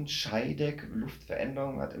Sonthofen, Scheideck,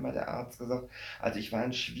 Luftveränderung, hat immer der Arzt gesagt. Also ich war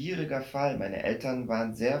ein schwieriger Fall. Meine Eltern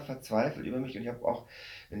waren sehr verzweifelt über mich und ich habe auch,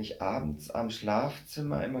 wenn ich abends am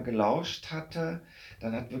Schlafzimmer immer gelauscht hatte,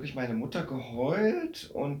 dann hat wirklich meine Mutter geheult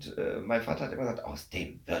und mein Vater hat immer gesagt, aus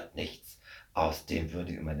dem wird nichts. aus dem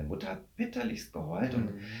würdigen. Meine Mutter hat bitterlichst geheult und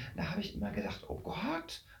da habe ich immer gedacht, oh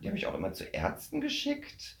Gott, die haben mich auch immer zu Ärzten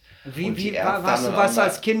geschickt. Und die Ärzte warst haben du dann auch was mal,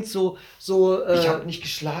 als Kind so ich habe nicht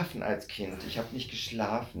geschlafen als Kind. Ich habe nicht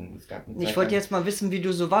geschlafen. Es gab eine ich Zeit wollte lang, jetzt mal wissen, wie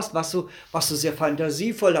du so warst. Warst du sehr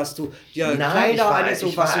fantasievoll? Hast du dir nein, Kleider an, so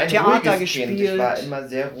ich war was du ein Theater ruhiges Kind. Ich gespielt? war immer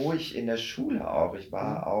sehr ruhig in der Schule auch. Ich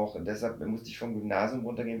war auch, und deshalb musste ich vom Gymnasium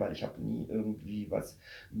runtergehen, weil ich habe nie irgendwie was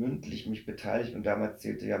mündlich mich beteiligt und damals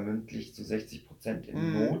zählte ja mündlich zu 60%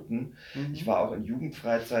 in Noten. Ich war auch in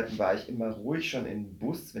Jugendfreizeiten, war ich immer ruhig schon im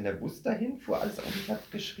Bus, wenn der Bus dahin fuhr, alles auf mich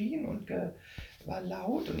hat geschrien und war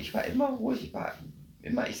laut und ich war immer ruhig. Ich war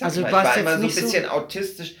immer, ich sag Also immer, du ich warst war immer jetzt so ein nicht so. bisschen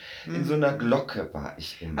autistisch. In so einer Glocke war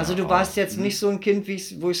ich immer. Also du warst auch. jetzt nicht so ein Kind,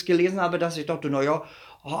 wo ich es gelesen habe, dass ich dachte, naja,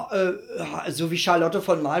 so wie Charlotte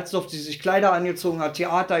von Malzdorf, die sich Kleider angezogen hat,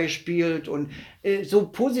 Theater gespielt und so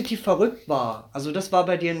positiv verrückt war. Also das war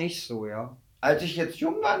bei dir nicht so, ja. Als ich jetzt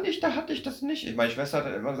jung war, nicht, da hatte ich das nicht. Meine Schwester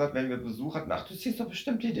hat immer gesagt, wenn wir Besuch hatten, ach, du ziehst doch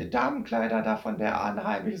bestimmt die Damenkleider da von der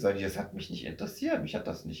Arnheim. Ich sage, das hat mich nicht interessiert. Mich hat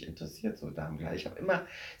das nicht interessiert, so Damenkleider. Ich habe immer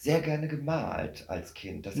sehr gerne gemalt als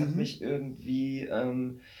Kind. Das hat mich irgendwie,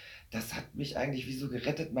 das hat mich eigentlich wie so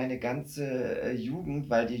gerettet, meine ganze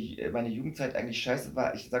Jugend, weil meine Jugendzeit eigentlich scheiße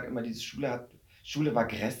war. Ich sage immer, Schule war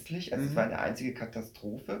grässlich, also es war eine einzige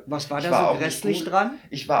Katastrophe. Was war Ich da war so auch nicht grässlich gut. dran?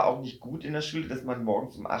 Ich war auch nicht gut in der Schule, dass man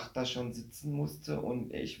morgens um 8 da schon sitzen musste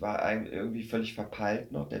und ich war irgendwie völlig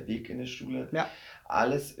verpeilt noch, der Weg in die Schule. Ja.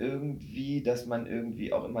 Alles irgendwie, dass man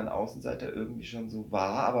irgendwie auch immer ein Außenseiter irgendwie schon so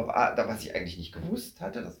war, aber was ich eigentlich nicht gewusst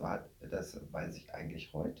hatte, das weiß ich eigentlich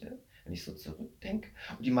heute, wenn ich so zurückdenke.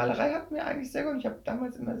 Und die Malerei hat mir eigentlich sehr geholfen. Ich habe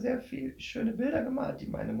damals immer sehr viele schöne Bilder gemalt, die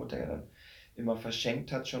meine Mutter ja dann immer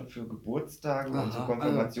verschenkt hat, schon für Geburtstage und so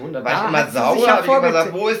Konfirmationen. Da war ich immer hat sie sich sauer, ja habe ich immer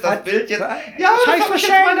gesagt, wo ist das Bild jetzt? Ja, das hab ich habe ich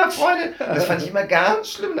jetzt meiner Freundin. Das fand ich immer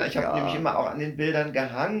ganz schlimm. Ich habe nämlich immer auch an den Bildern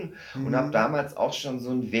gehangen und habe damals auch schon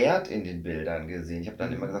so einen Wert in den Bildern gesehen. Ich habe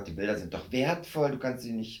dann immer gesagt, die Bilder sind doch wertvoll, du kannst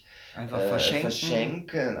sie nicht Einfach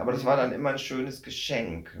verschenken. Aber das war dann immer ein schönes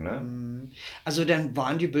Geschenk. Ne? Also dann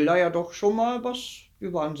waren die Bilder ja doch schon mal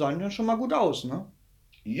sahen ja schon mal gut aus, ne?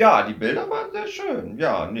 Ja, die Bilder waren sehr schön.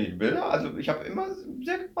 Ja, nee, die Bilder, also ich habe immer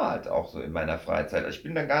sehr gemalt, auch so in meiner Freizeit. Ich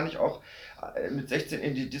bin dann gar nicht auch mit 16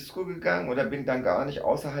 in die Disco gegangen oder bin dann gar nicht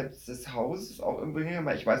außerhalb des Hauses auch irgendwo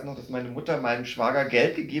hingegangen. Ich weiß noch, dass meine Mutter meinem Schwager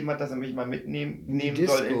Geld gegeben hat, dass er mich mal mitnehmen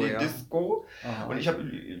soll in die Disco. Aha. Und ich habe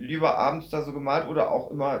lieber abends da so gemalt oder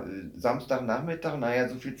auch immer Samstagnachmittag. Naja,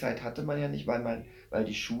 so viel Zeit hatte man ja nicht, weil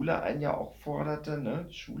die Schule einen ja auch forderte. Ne?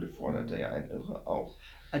 Die Schule forderte ja einen irre auch.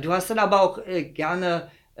 Du hast dann aber auch gerne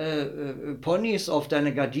Ponys auf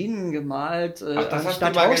deine Gardinen gemalt. Ach, das hast du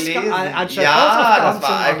anstatt mal Hauska- gelesen. anstatt Ja, Hausaufgaben das war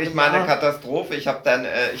zu eigentlich machen, mal eine ja. Katastrophe. Ich habe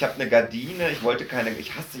eine Gardine,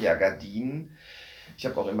 ich hasse ja Gardinen. Ich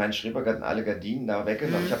habe auch in meinen Schrebergarten alle Gardinen da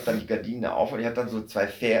weggenommen. Ich habe dann die Gardine auf und ich habe dann so zwei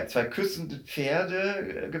küssende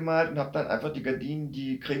Pferde gemalt und habe dann einfach die Gardinen,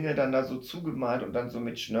 die Kringel dann da so zugemalt und dann so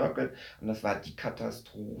mit Schnörkel. Und das war die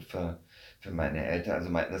Katastrophe für meine Eltern. Also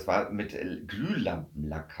das war mit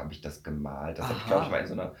Glühlampenlack habe ich das gemalt. Das habe ich, glaube ich, mal in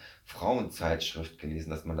so einer Frauenzeitschrift gelesen,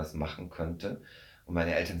 dass man das machen könnte. Und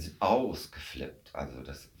meine Eltern sind ausgeflippt.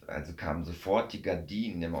 Also kamen sofort die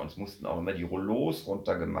Gardinen immer und es mussten auch immer die Rollos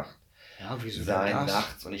runtergemacht Ja, wieso sein denn das?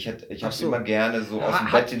 nachts. Und ich habe Ach so. immer gerne so aus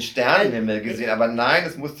dem Hat- Bett den Sternenhimmel gesehen. Aber nein,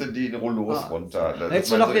 es musste die Rollos runter. dass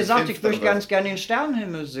Hättest du man doch so ins gesagt, ich möchte Finstere- ganz gerne den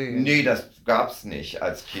Sternenhimmel sehen. Nee, das gab's nicht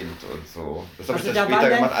als Kind und so. Das habe Also ich da dann später waren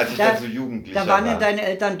dann- gemacht, als ich da- dann so jugendlich Da waren war. denn deine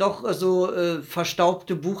Eltern doch so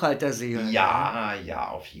verstaubte Buchhalterseelen. Ja, ja,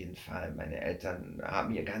 auf jeden Fall. Meine Eltern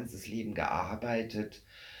haben ihr ganzes Leben gearbeitet.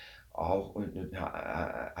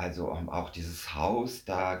 Also haben auch dieses Haus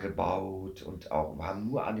da gebaut und auch waren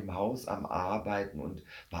nur an dem Haus am Arbeiten und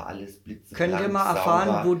war alles blitzeblank Können wir mal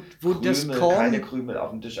erfahren, sauber. wo das Krümel, Korn keine Krümel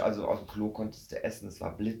auf dem Tisch, also aus dem Klo konntest du essen, es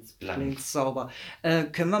war blitzblank. klingt sauber.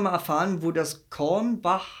 Können wir mal erfahren, wo das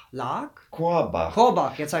Kornbach lag? Korbach.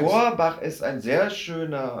 Korbach, jetzt sag ich. Korbach ist ein sehr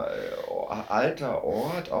schöner alter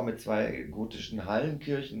Ort, auch mit 2 gotischen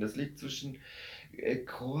Hallenkirchen. Das liegt zwischen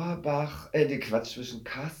zwischen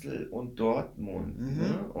Kassel und Dortmund.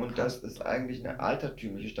 Ne? Und das ist eigentlich eine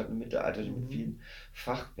altertümliche Stadt, eine mittelalterliche mit vielen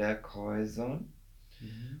Fachwerkhäusern.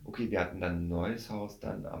 Okay, wir hatten dann ein neues Haus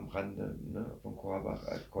dann am Rande, ne, von Korbach.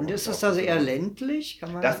 Und ist das also eher ländlich?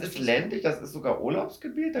 Kann man Das ist ländlich, das ist sogar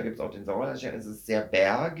Urlaubsgebiet, da gibt es auch den Sauerlandstein, es ist sehr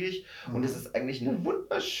bergig und es ist eigentlich eine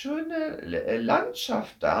wunderschöne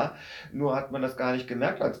Landschaft da. Nur hat man das gar nicht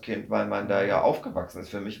gemerkt als Kind, weil man da ja aufgewachsen ist.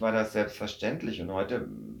 Für mich war das selbstverständlich und heute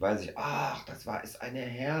weiß ich, ist eine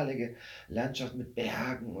herrliche Landschaft mit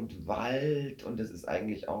Bergen und Wald und es ist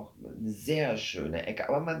eigentlich auch eine sehr schöne Ecke.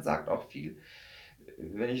 Aber man sagt auch viel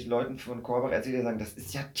wenn ich Leuten von Korbach erzähle, sagen, das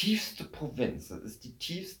ist ja tiefste Provinz. Das ist die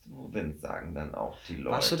tiefste Provinz, sagen dann auch die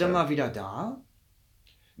Leute. Warst du denn mal wieder da?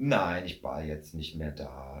 Nein, ich war jetzt nicht mehr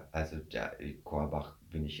da. Also Korbach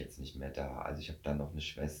bin ich jetzt nicht mehr da. Also ich habe da noch eine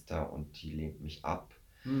Schwester und die lehnt mich ab.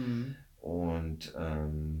 Mhm. Und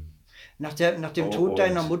Nach dem Tod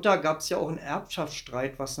deiner Mutter gab es ja auch einen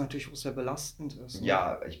Erbschaftsstreit, was natürlich auch sehr belastend ist. Ne?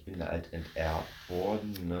 ja, ich bin halt enterbt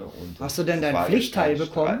worden. Ne? Und Hast du denn deinen war Pflichtteil jetzt ein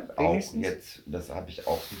bekommen, Streit. Auch wenigstens? jetzt, das habe ich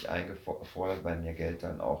auch nicht eingefordert, weil mir Geld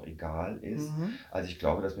dann auch egal ist. Mhm. Also ich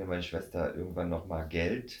glaube, dass mir meine Schwester irgendwann nochmal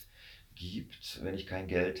Geld gibt, wenn ich kein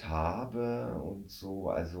Geld habe und so.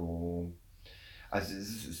 Also es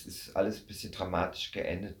ist alles ein bisschen dramatisch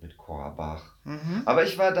geendet mit Korbach. Mhm. Aber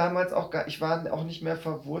ich war damals ich war auch nicht mehr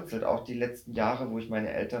verwurzelt, auch die letzten Jahre, wo ich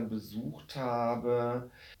meine Eltern besucht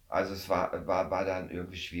habe. Also es war dann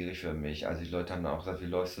irgendwie schwierig für mich. Also die Leute haben dann auch gesagt, wie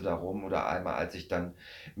läufst du da rum? Oder einmal, als ich dann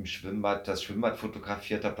im Schwimmbad das Schwimmbad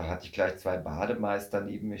fotografiert habe, da hatte ich gleich 2 Bademeister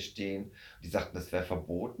neben mir stehen. Die sagten, das wäre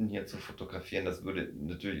verboten, hier zu fotografieren. Das würde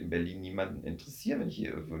natürlich in Berlin niemanden interessieren, wenn ich hier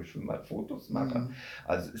irgendwo im Schwimmbad Fotos mache. Mhm.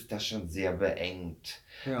 Also ist das schon sehr beengt.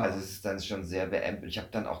 Ja. Also es ist dann schon sehr beengt. Ich habe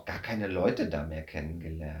dann auch gar keine Leute da mehr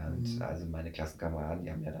kennengelernt. Mhm. Also meine Klassenkameraden,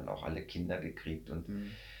 die haben ja dann auch alle Kinder gekriegt und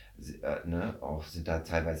Mhm. auch sind da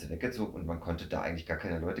teilweise weggezogen und man konnte da eigentlich gar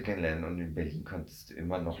keine Leute kennenlernen. Und in Berlin konntest du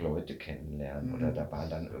immer noch Leute kennenlernen. Mhm. Oder da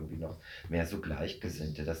waren dann irgendwie noch mehr so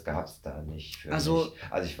Gleichgesinnte. Das gab es da nicht für Also- mich.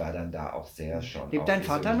 Also ich war dann da auch sehr schon. Lebt auch dein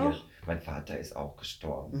Vater isoliert. noch? Mein Vater ist auch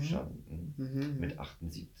gestorben Mhm. schon. Mhm. Mit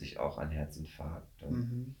 78 auch an Herzinfarkt. Und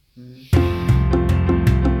Mhm. Mhm.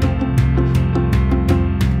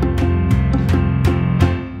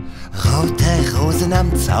 Rote Rosen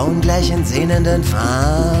am Zaun gleichen sehnenden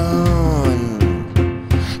Frauen.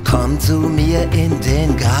 Komm zu mir in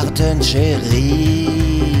den Garten,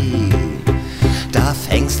 Cherie. Da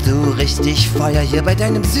fängst du richtig Feuer hier bei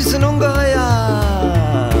deinem süßen Ungeheuer.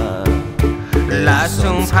 Lass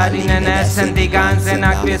uns Pralinen essen die ganze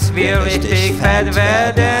Nacht, bis wir richtig fett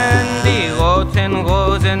werden. Die roten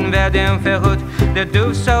Rosen werden verrückt, der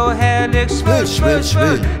Duft so herrlich schwül, schwül,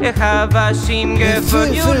 schwül. Ich hab was ihm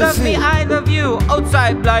gefühlt. You love me, I love you. Oh,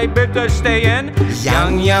 Zeit, bleib bitte stehen.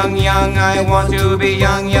 Young, young, young, I want to be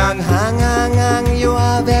young, young. Hang, hang, hang, you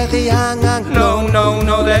are very young, hang. No, no,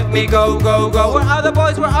 no, let me go, go, go. Where are the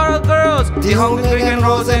boys, where are the girls? Die hungrigen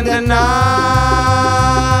Rosen in der Nacht.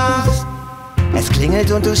 Es klingelt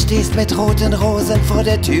und du stehst mit roten Rosen vor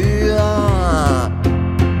der Tür.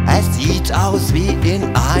 Es sieht aus wie in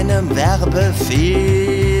einem Werbefilm.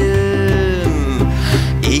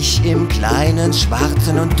 Ich im kleinen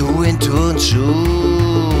Schwarzen und du in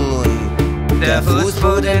Turnschuhen. Der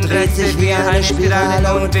Fußboden dreht sich wie eine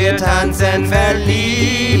Spirale und wir tanzen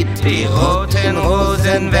verliebt. Die roten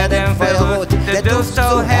Rosen werden feuerrot, der Duft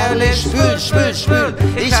so herrlich schwül, schwül, schwül.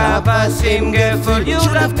 Ich hab was im Gefühl. You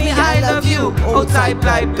love me, I love you. Oh, Zeit,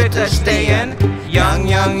 bleib bitte stehen. Young,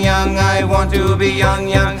 young, young, I want to be young,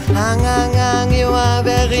 young. Hang, hang, hang, you are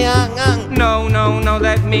very young, hang. No, no, no,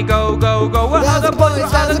 let me go, go, go. Where are the boys,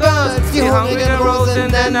 where are the girls? Die hungrigen Rosen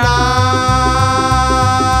in der Nacht.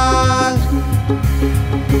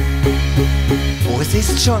 Oh, es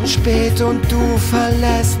ist schon spät und du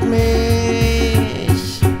verlässt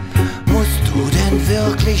mich. Musst du denn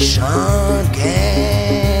wirklich schon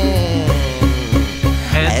gehen?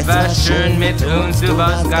 Es war schön mit uns, du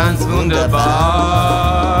warst ganz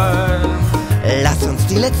wunderbar. Lass uns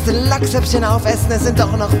die letzten Lachshäppchen aufessen, es sind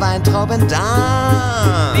doch noch Weintrauben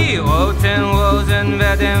da. Die roten Rosen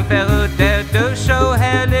werden verrückt, der Duft so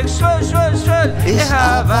herrlich schwül, schwül, schwül. Ich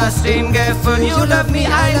hab was im Gefühl. You love me,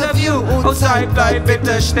 I love you. Oh, Zeit, bleib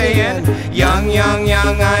bitte stehen. Young, young,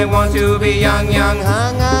 young, I want to be young, young.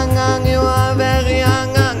 Hang, hang, hang, you are very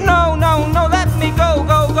young, hang. No, no, no, let me go,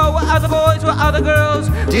 go, go. Where are the boys, where are the girls?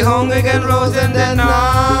 Die hungrigen Rosen der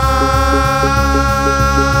Nacht.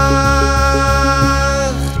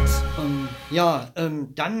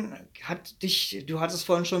 Dann du hattest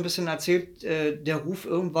vorhin schon ein bisschen erzählt, der Ruf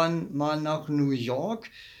irgendwann mal nach New York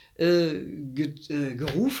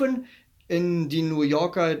gerufen in die New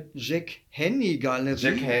Yorker Jack Henry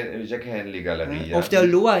Galerie. Jack Henley Galerie. Auf der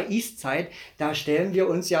Lower East Side, da stellen wir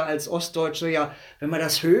uns ja als Ostdeutsche ja, wenn wir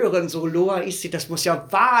das hören, so Lower East Side, das muss ja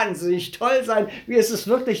wahnsinnig toll sein. Wie ist es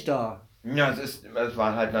wirklich da? Ja, es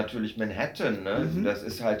war halt natürlich Manhattan, ne? Mhm. Das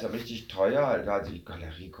ist halt richtig teuer. Also die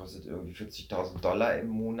Galerie kostet irgendwie $40.000 im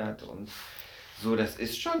Monat und so, das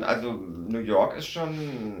ist schon, also New York ist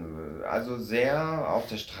schon, also sehr auf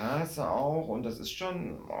der Straße auch und das ist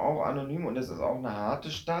schon auch anonym und es ist auch eine harte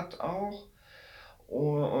Stadt auch.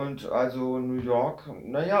 Und also New York,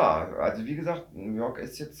 naja, also wie gesagt, New York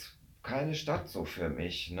ist jetzt keine Stadt so für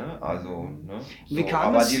mich, ne? Also, ne? Wie So,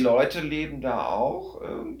 kam aber es? die Leute leben da auch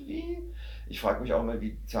irgendwie. Ich frage mich auch mal,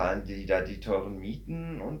 wie zahlen die da die teuren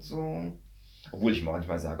Mieten und so. Obwohl ich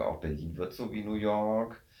manchmal sage, auch Berlin wird so wie New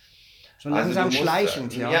York. So Also langsam du musst,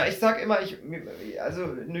 schleichend, ja. ja, ich sag immer, also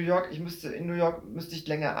in New York müsste ich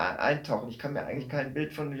länger eintauchen. Ich kann mir eigentlich kein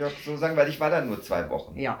Bild von New York so sagen, weil ich war da nur 2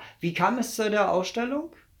 Wochen. Ja. Wie kam es zu der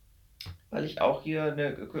Ausstellung? Weil ich auch hier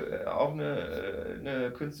eine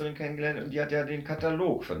Künstlerin kennengelernt und die hat ja den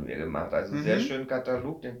Katalog von mir gemacht. Also einen sehr schönen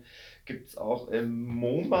Katalog, den gibt es auch im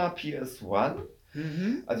MoMA PS1.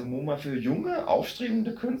 Also MoMA für junge,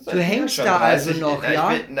 aufstrebende Künstler. Du Ich bin hängst schon da 30, also noch,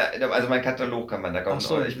 ja? Also mein Katalog kann man da kaufen. Ach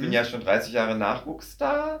so, Ich bin ja schon 30 Jahre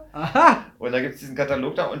Nachwuchsstar. Aha. Und da gibt es diesen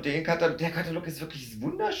Katalog da und der Katalog ist wirklich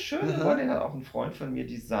wunderschön geworden. Den hat auch ein Freund von mir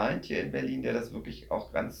designt hier in Berlin, der das wirklich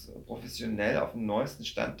auch ganz professionell auf dem neuesten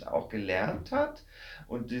Stand auch gelernt hat.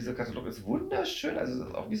 Und dieser Katalog ist wunderschön, also es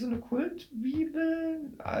ist auch wie so eine Kultbibel.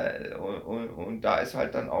 Und da ist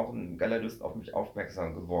halt dann auch ein Galerist auf mich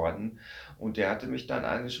aufmerksam geworden. Und der hatte mich dann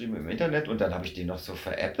angeschrieben im Internet und dann habe ich den noch so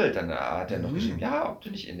veräppelt. Dann hat er noch geschrieben, ja, ob du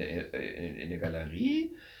nicht in der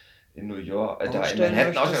Galerie in New York, da in Ausstellen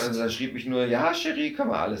Manhattan möchtest. ausstellen. Und dann schrieb mich nur, ja, Cherie, können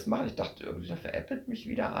wir alles machen. Ich dachte, irgendwie, da veräppelt mich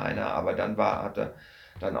wieder einer. Aber dann hat er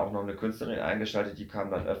dann auch noch eine Künstlerin eingeschaltet, die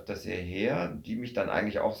kam dann öfters hierher, die mich dann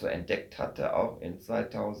eigentlich auch so entdeckt hatte, auch in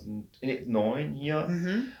 2009 hier.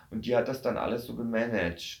 Und die hat das dann alles so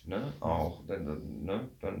gemanagt, ne? Auch.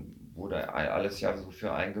 Dann wurde alles ja so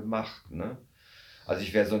für einen gemacht, ne? Also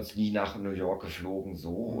ich wäre sonst nie nach New York geflogen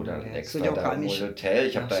so oder hättest du extra ja auch da gar im nicht- Hotel.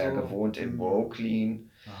 Ich habe Ach da ja so. gewohnt in Brooklyn,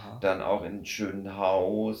 dann auch in einem schönen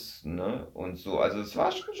Haus, ne? Und so. Also es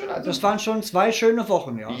war schon schön. Also Das waren schon 2 schöne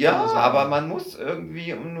Wochen, ja. ja, kann man sagen. aber man muss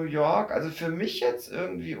irgendwie um New York, also für mich jetzt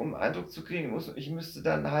irgendwie, um Eindruck zu kriegen, ich müsste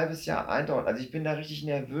dann ein halbes Jahr eintauchen. Also ich bin da richtig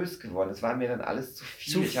nervös geworden. Es war mir dann alles zu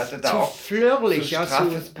viel. Ich hatte da zu auch flirrig, so ja,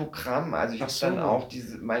 straffes Programm. Also ich Ach habe so. dann auch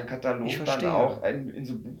meinen Katalog Ich dann verstehe. auch in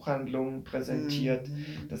so Buchhandlungen präsentiert.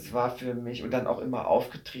 Das war für mich und dann auch immer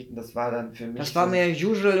aufgetreten. Das war dann für mich. Das war so, mehr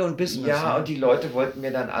usual und business. ja, ne? und die Leute wollten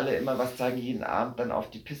mir dann alle immer was zeigen, jeden Abend dann auf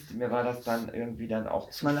die Piste. Mir war das dann irgendwie dann auch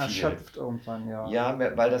Ist zu man viel. erschöpft irgendwann, ja. Ja,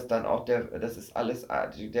 weil das dann auch das ist alles,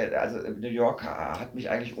 also New York hat mich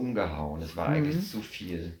eigentlich umgehauen. Es war eigentlich zu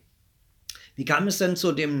viel. Wie kam es denn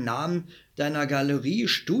zu dem Namen deiner Galerie,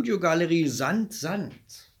 Studiogalerie Sand?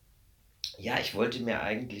 Ja, ich wollte mir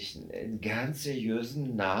eigentlich einen ganz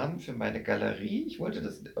seriösen Namen für meine Galerie. Ich wollte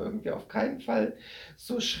das irgendwie auf keinen Fall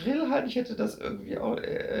so schrill halten. Ich hätte das irgendwie auch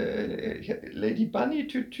ich hätte Lady Bunny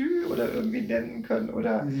Tütü oder irgendwie nennen können.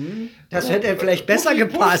 Oder, Das oder hätte vielleicht besser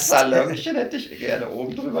gepasst. Salönchen hätte ich gerne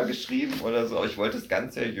oben drüber geschrieben oder so. Aber ich wollte es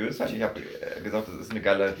ganz seriös halten. Ich habe gesagt, das ist eine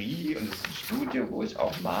Galerie und es ist ein Studio, wo ich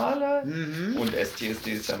auch male. Und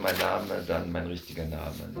STSD ist dann mein Name, dann mein richtiger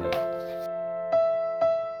Name. Ne?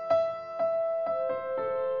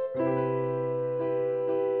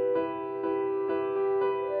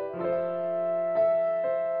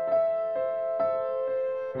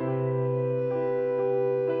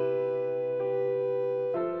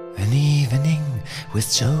 An evening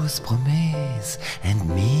with Joe's Promise and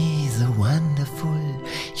me, the wonderful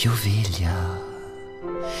Juwelia.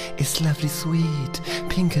 Is lovely sweet,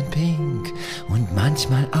 pink and pink und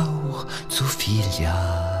manchmal auch zu viel,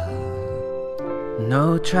 ja.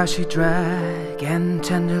 No trashy drag and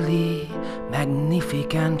tenderly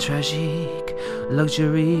magnific and tragic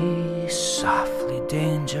luxury, softly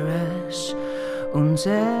dangerous und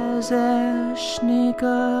sehr, sehr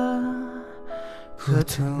schnieke.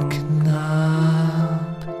 Guten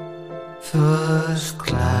Knapp, first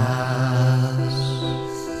class.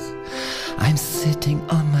 I'm sitting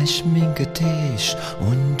on my Schminketisch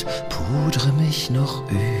und pudre mich noch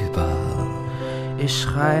über. Ich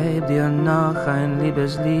schreib dir noch ein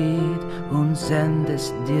Liebeslied und send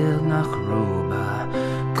es dir nach rüber.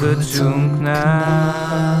 Kurz und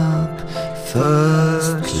knapp,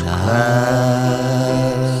 first class.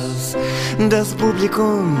 Das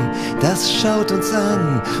Publikum, das schaut uns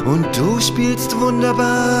an und du spielst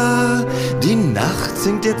wunderbar. Die Nacht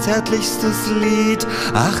singt ihr zärtlichstes Lied,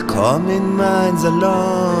 ach komm in mein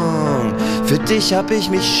Salon. Für dich hab ich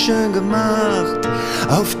mich schön gemacht,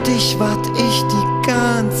 auf dich wart ich die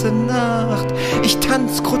ganze Nacht. Ich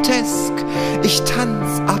tanz grotesk, ich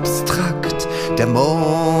tanz abstrakt, der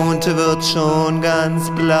Mond wird schon ganz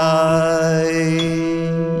bleich.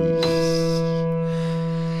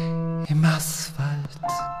 Im Asphalt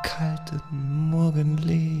kaltem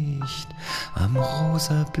Morgenlicht, am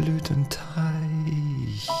rosa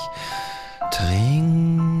Blütenteich,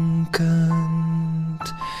 trinkend,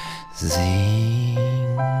 sinkend,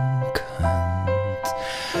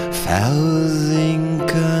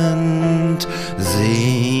 versinkend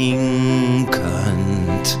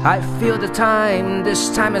I feel the time, this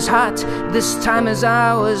time is hot, this time is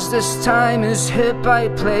ours, this time is hip. I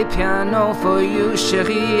play piano for you,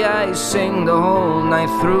 chérie, I sing the whole night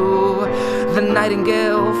through. The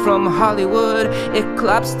Nightingale from Hollywood, ich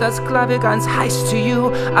glaub's, das glaub ich ganz heiß to you.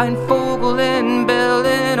 Ein Vogel in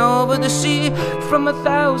Berlin over the sea, from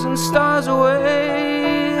 1,000 stars away.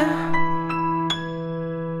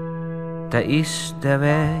 Da ist der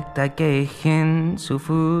Weg, da geh ich hin, zu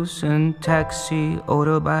Fuß, in Taxi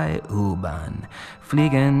oder bei U-Bahn.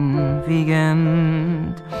 Fliegen,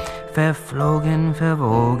 wiegend, verflogen,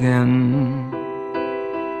 verwogen.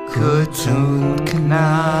 Kurz und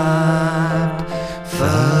knapp,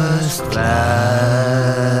 first class.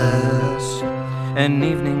 An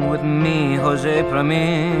evening with me, Jose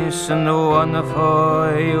Pramis, and the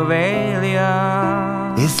wonderful Juwelia.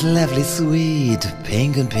 Ist lovely sweet,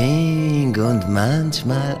 pink und pink und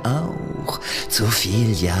manchmal auch zu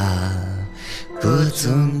viel, ja. Kurz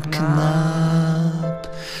und knapp,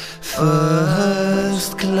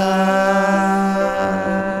 first class.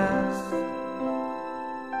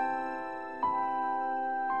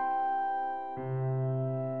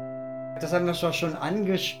 Das haben wir zwar schon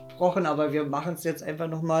angesprochen, aber wir machen es jetzt einfach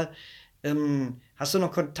nochmal. Hast du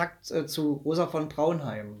noch Kontakt zu Rosa von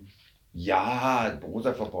Braunheim? Ja,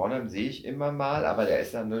 Rosa von Braunheim sehe ich immer mal, aber der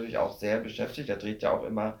ist dann natürlich auch sehr beschäftigt. Der dreht ja auch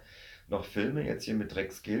immer noch Filme. Jetzt hier mit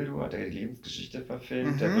Rex Gildo hat er die Lebensgeschichte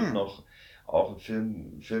verfilmt. Der wird noch auch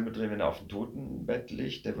Filme drehen, wenn er auf dem Totenbett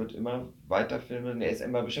liegt. Der wird immer weiter filmen. Er ist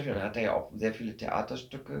immer beschäftigt. Dann hat er ja auch sehr viele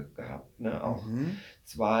Theaterstücke gehabt, ne? Auch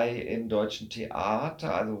 2 im Deutschen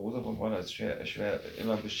Theater. Also Rosa von Braunheim ist schwer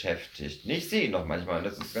immer beschäftigt. Ich sehe ihn noch manchmal. Und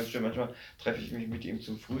das ist ganz schön. Manchmal treffe ich mich mit ihm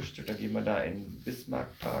zum Frühstück. Dann gehen wir da in den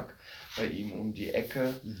Bismarckpark bei ihm um die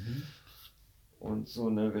Ecke. Und so,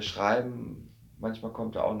 ne, wir schreiben. Manchmal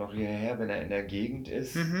kommt er auch noch hierher, wenn er in der Gegend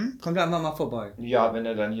ist. Kommt er einfach mal vorbei. Ja, wenn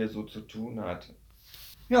er dann hier so zu tun hat.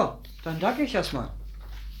 Ja, dann danke ich erstmal.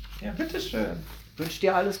 Ja, bitteschön. Wünsche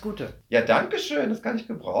dir alles Gute. Ja, danke schön. Das kann ich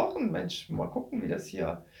gebrauchen. Mensch, mal gucken, wie das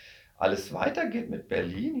hier alles weitergeht mit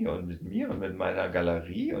Berlin hier und mit mir und mit meiner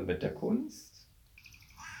Galerie und mit der Kunst.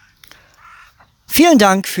 Vielen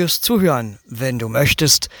Dank fürs Zuhören. Wenn du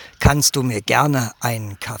möchtest, kannst du mir gerne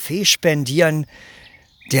einen Kaffee spendieren.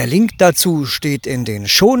 Der Link dazu steht in den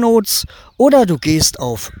Shownotes oder du gehst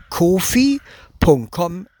auf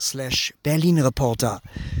kofi.com/berlinreporter.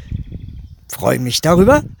 Freue mich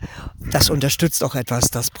darüber. Das unterstützt auch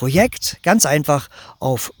etwas das Projekt. Ganz einfach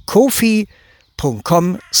auf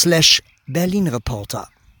kofi.com/berlinreporter.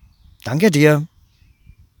 Danke dir.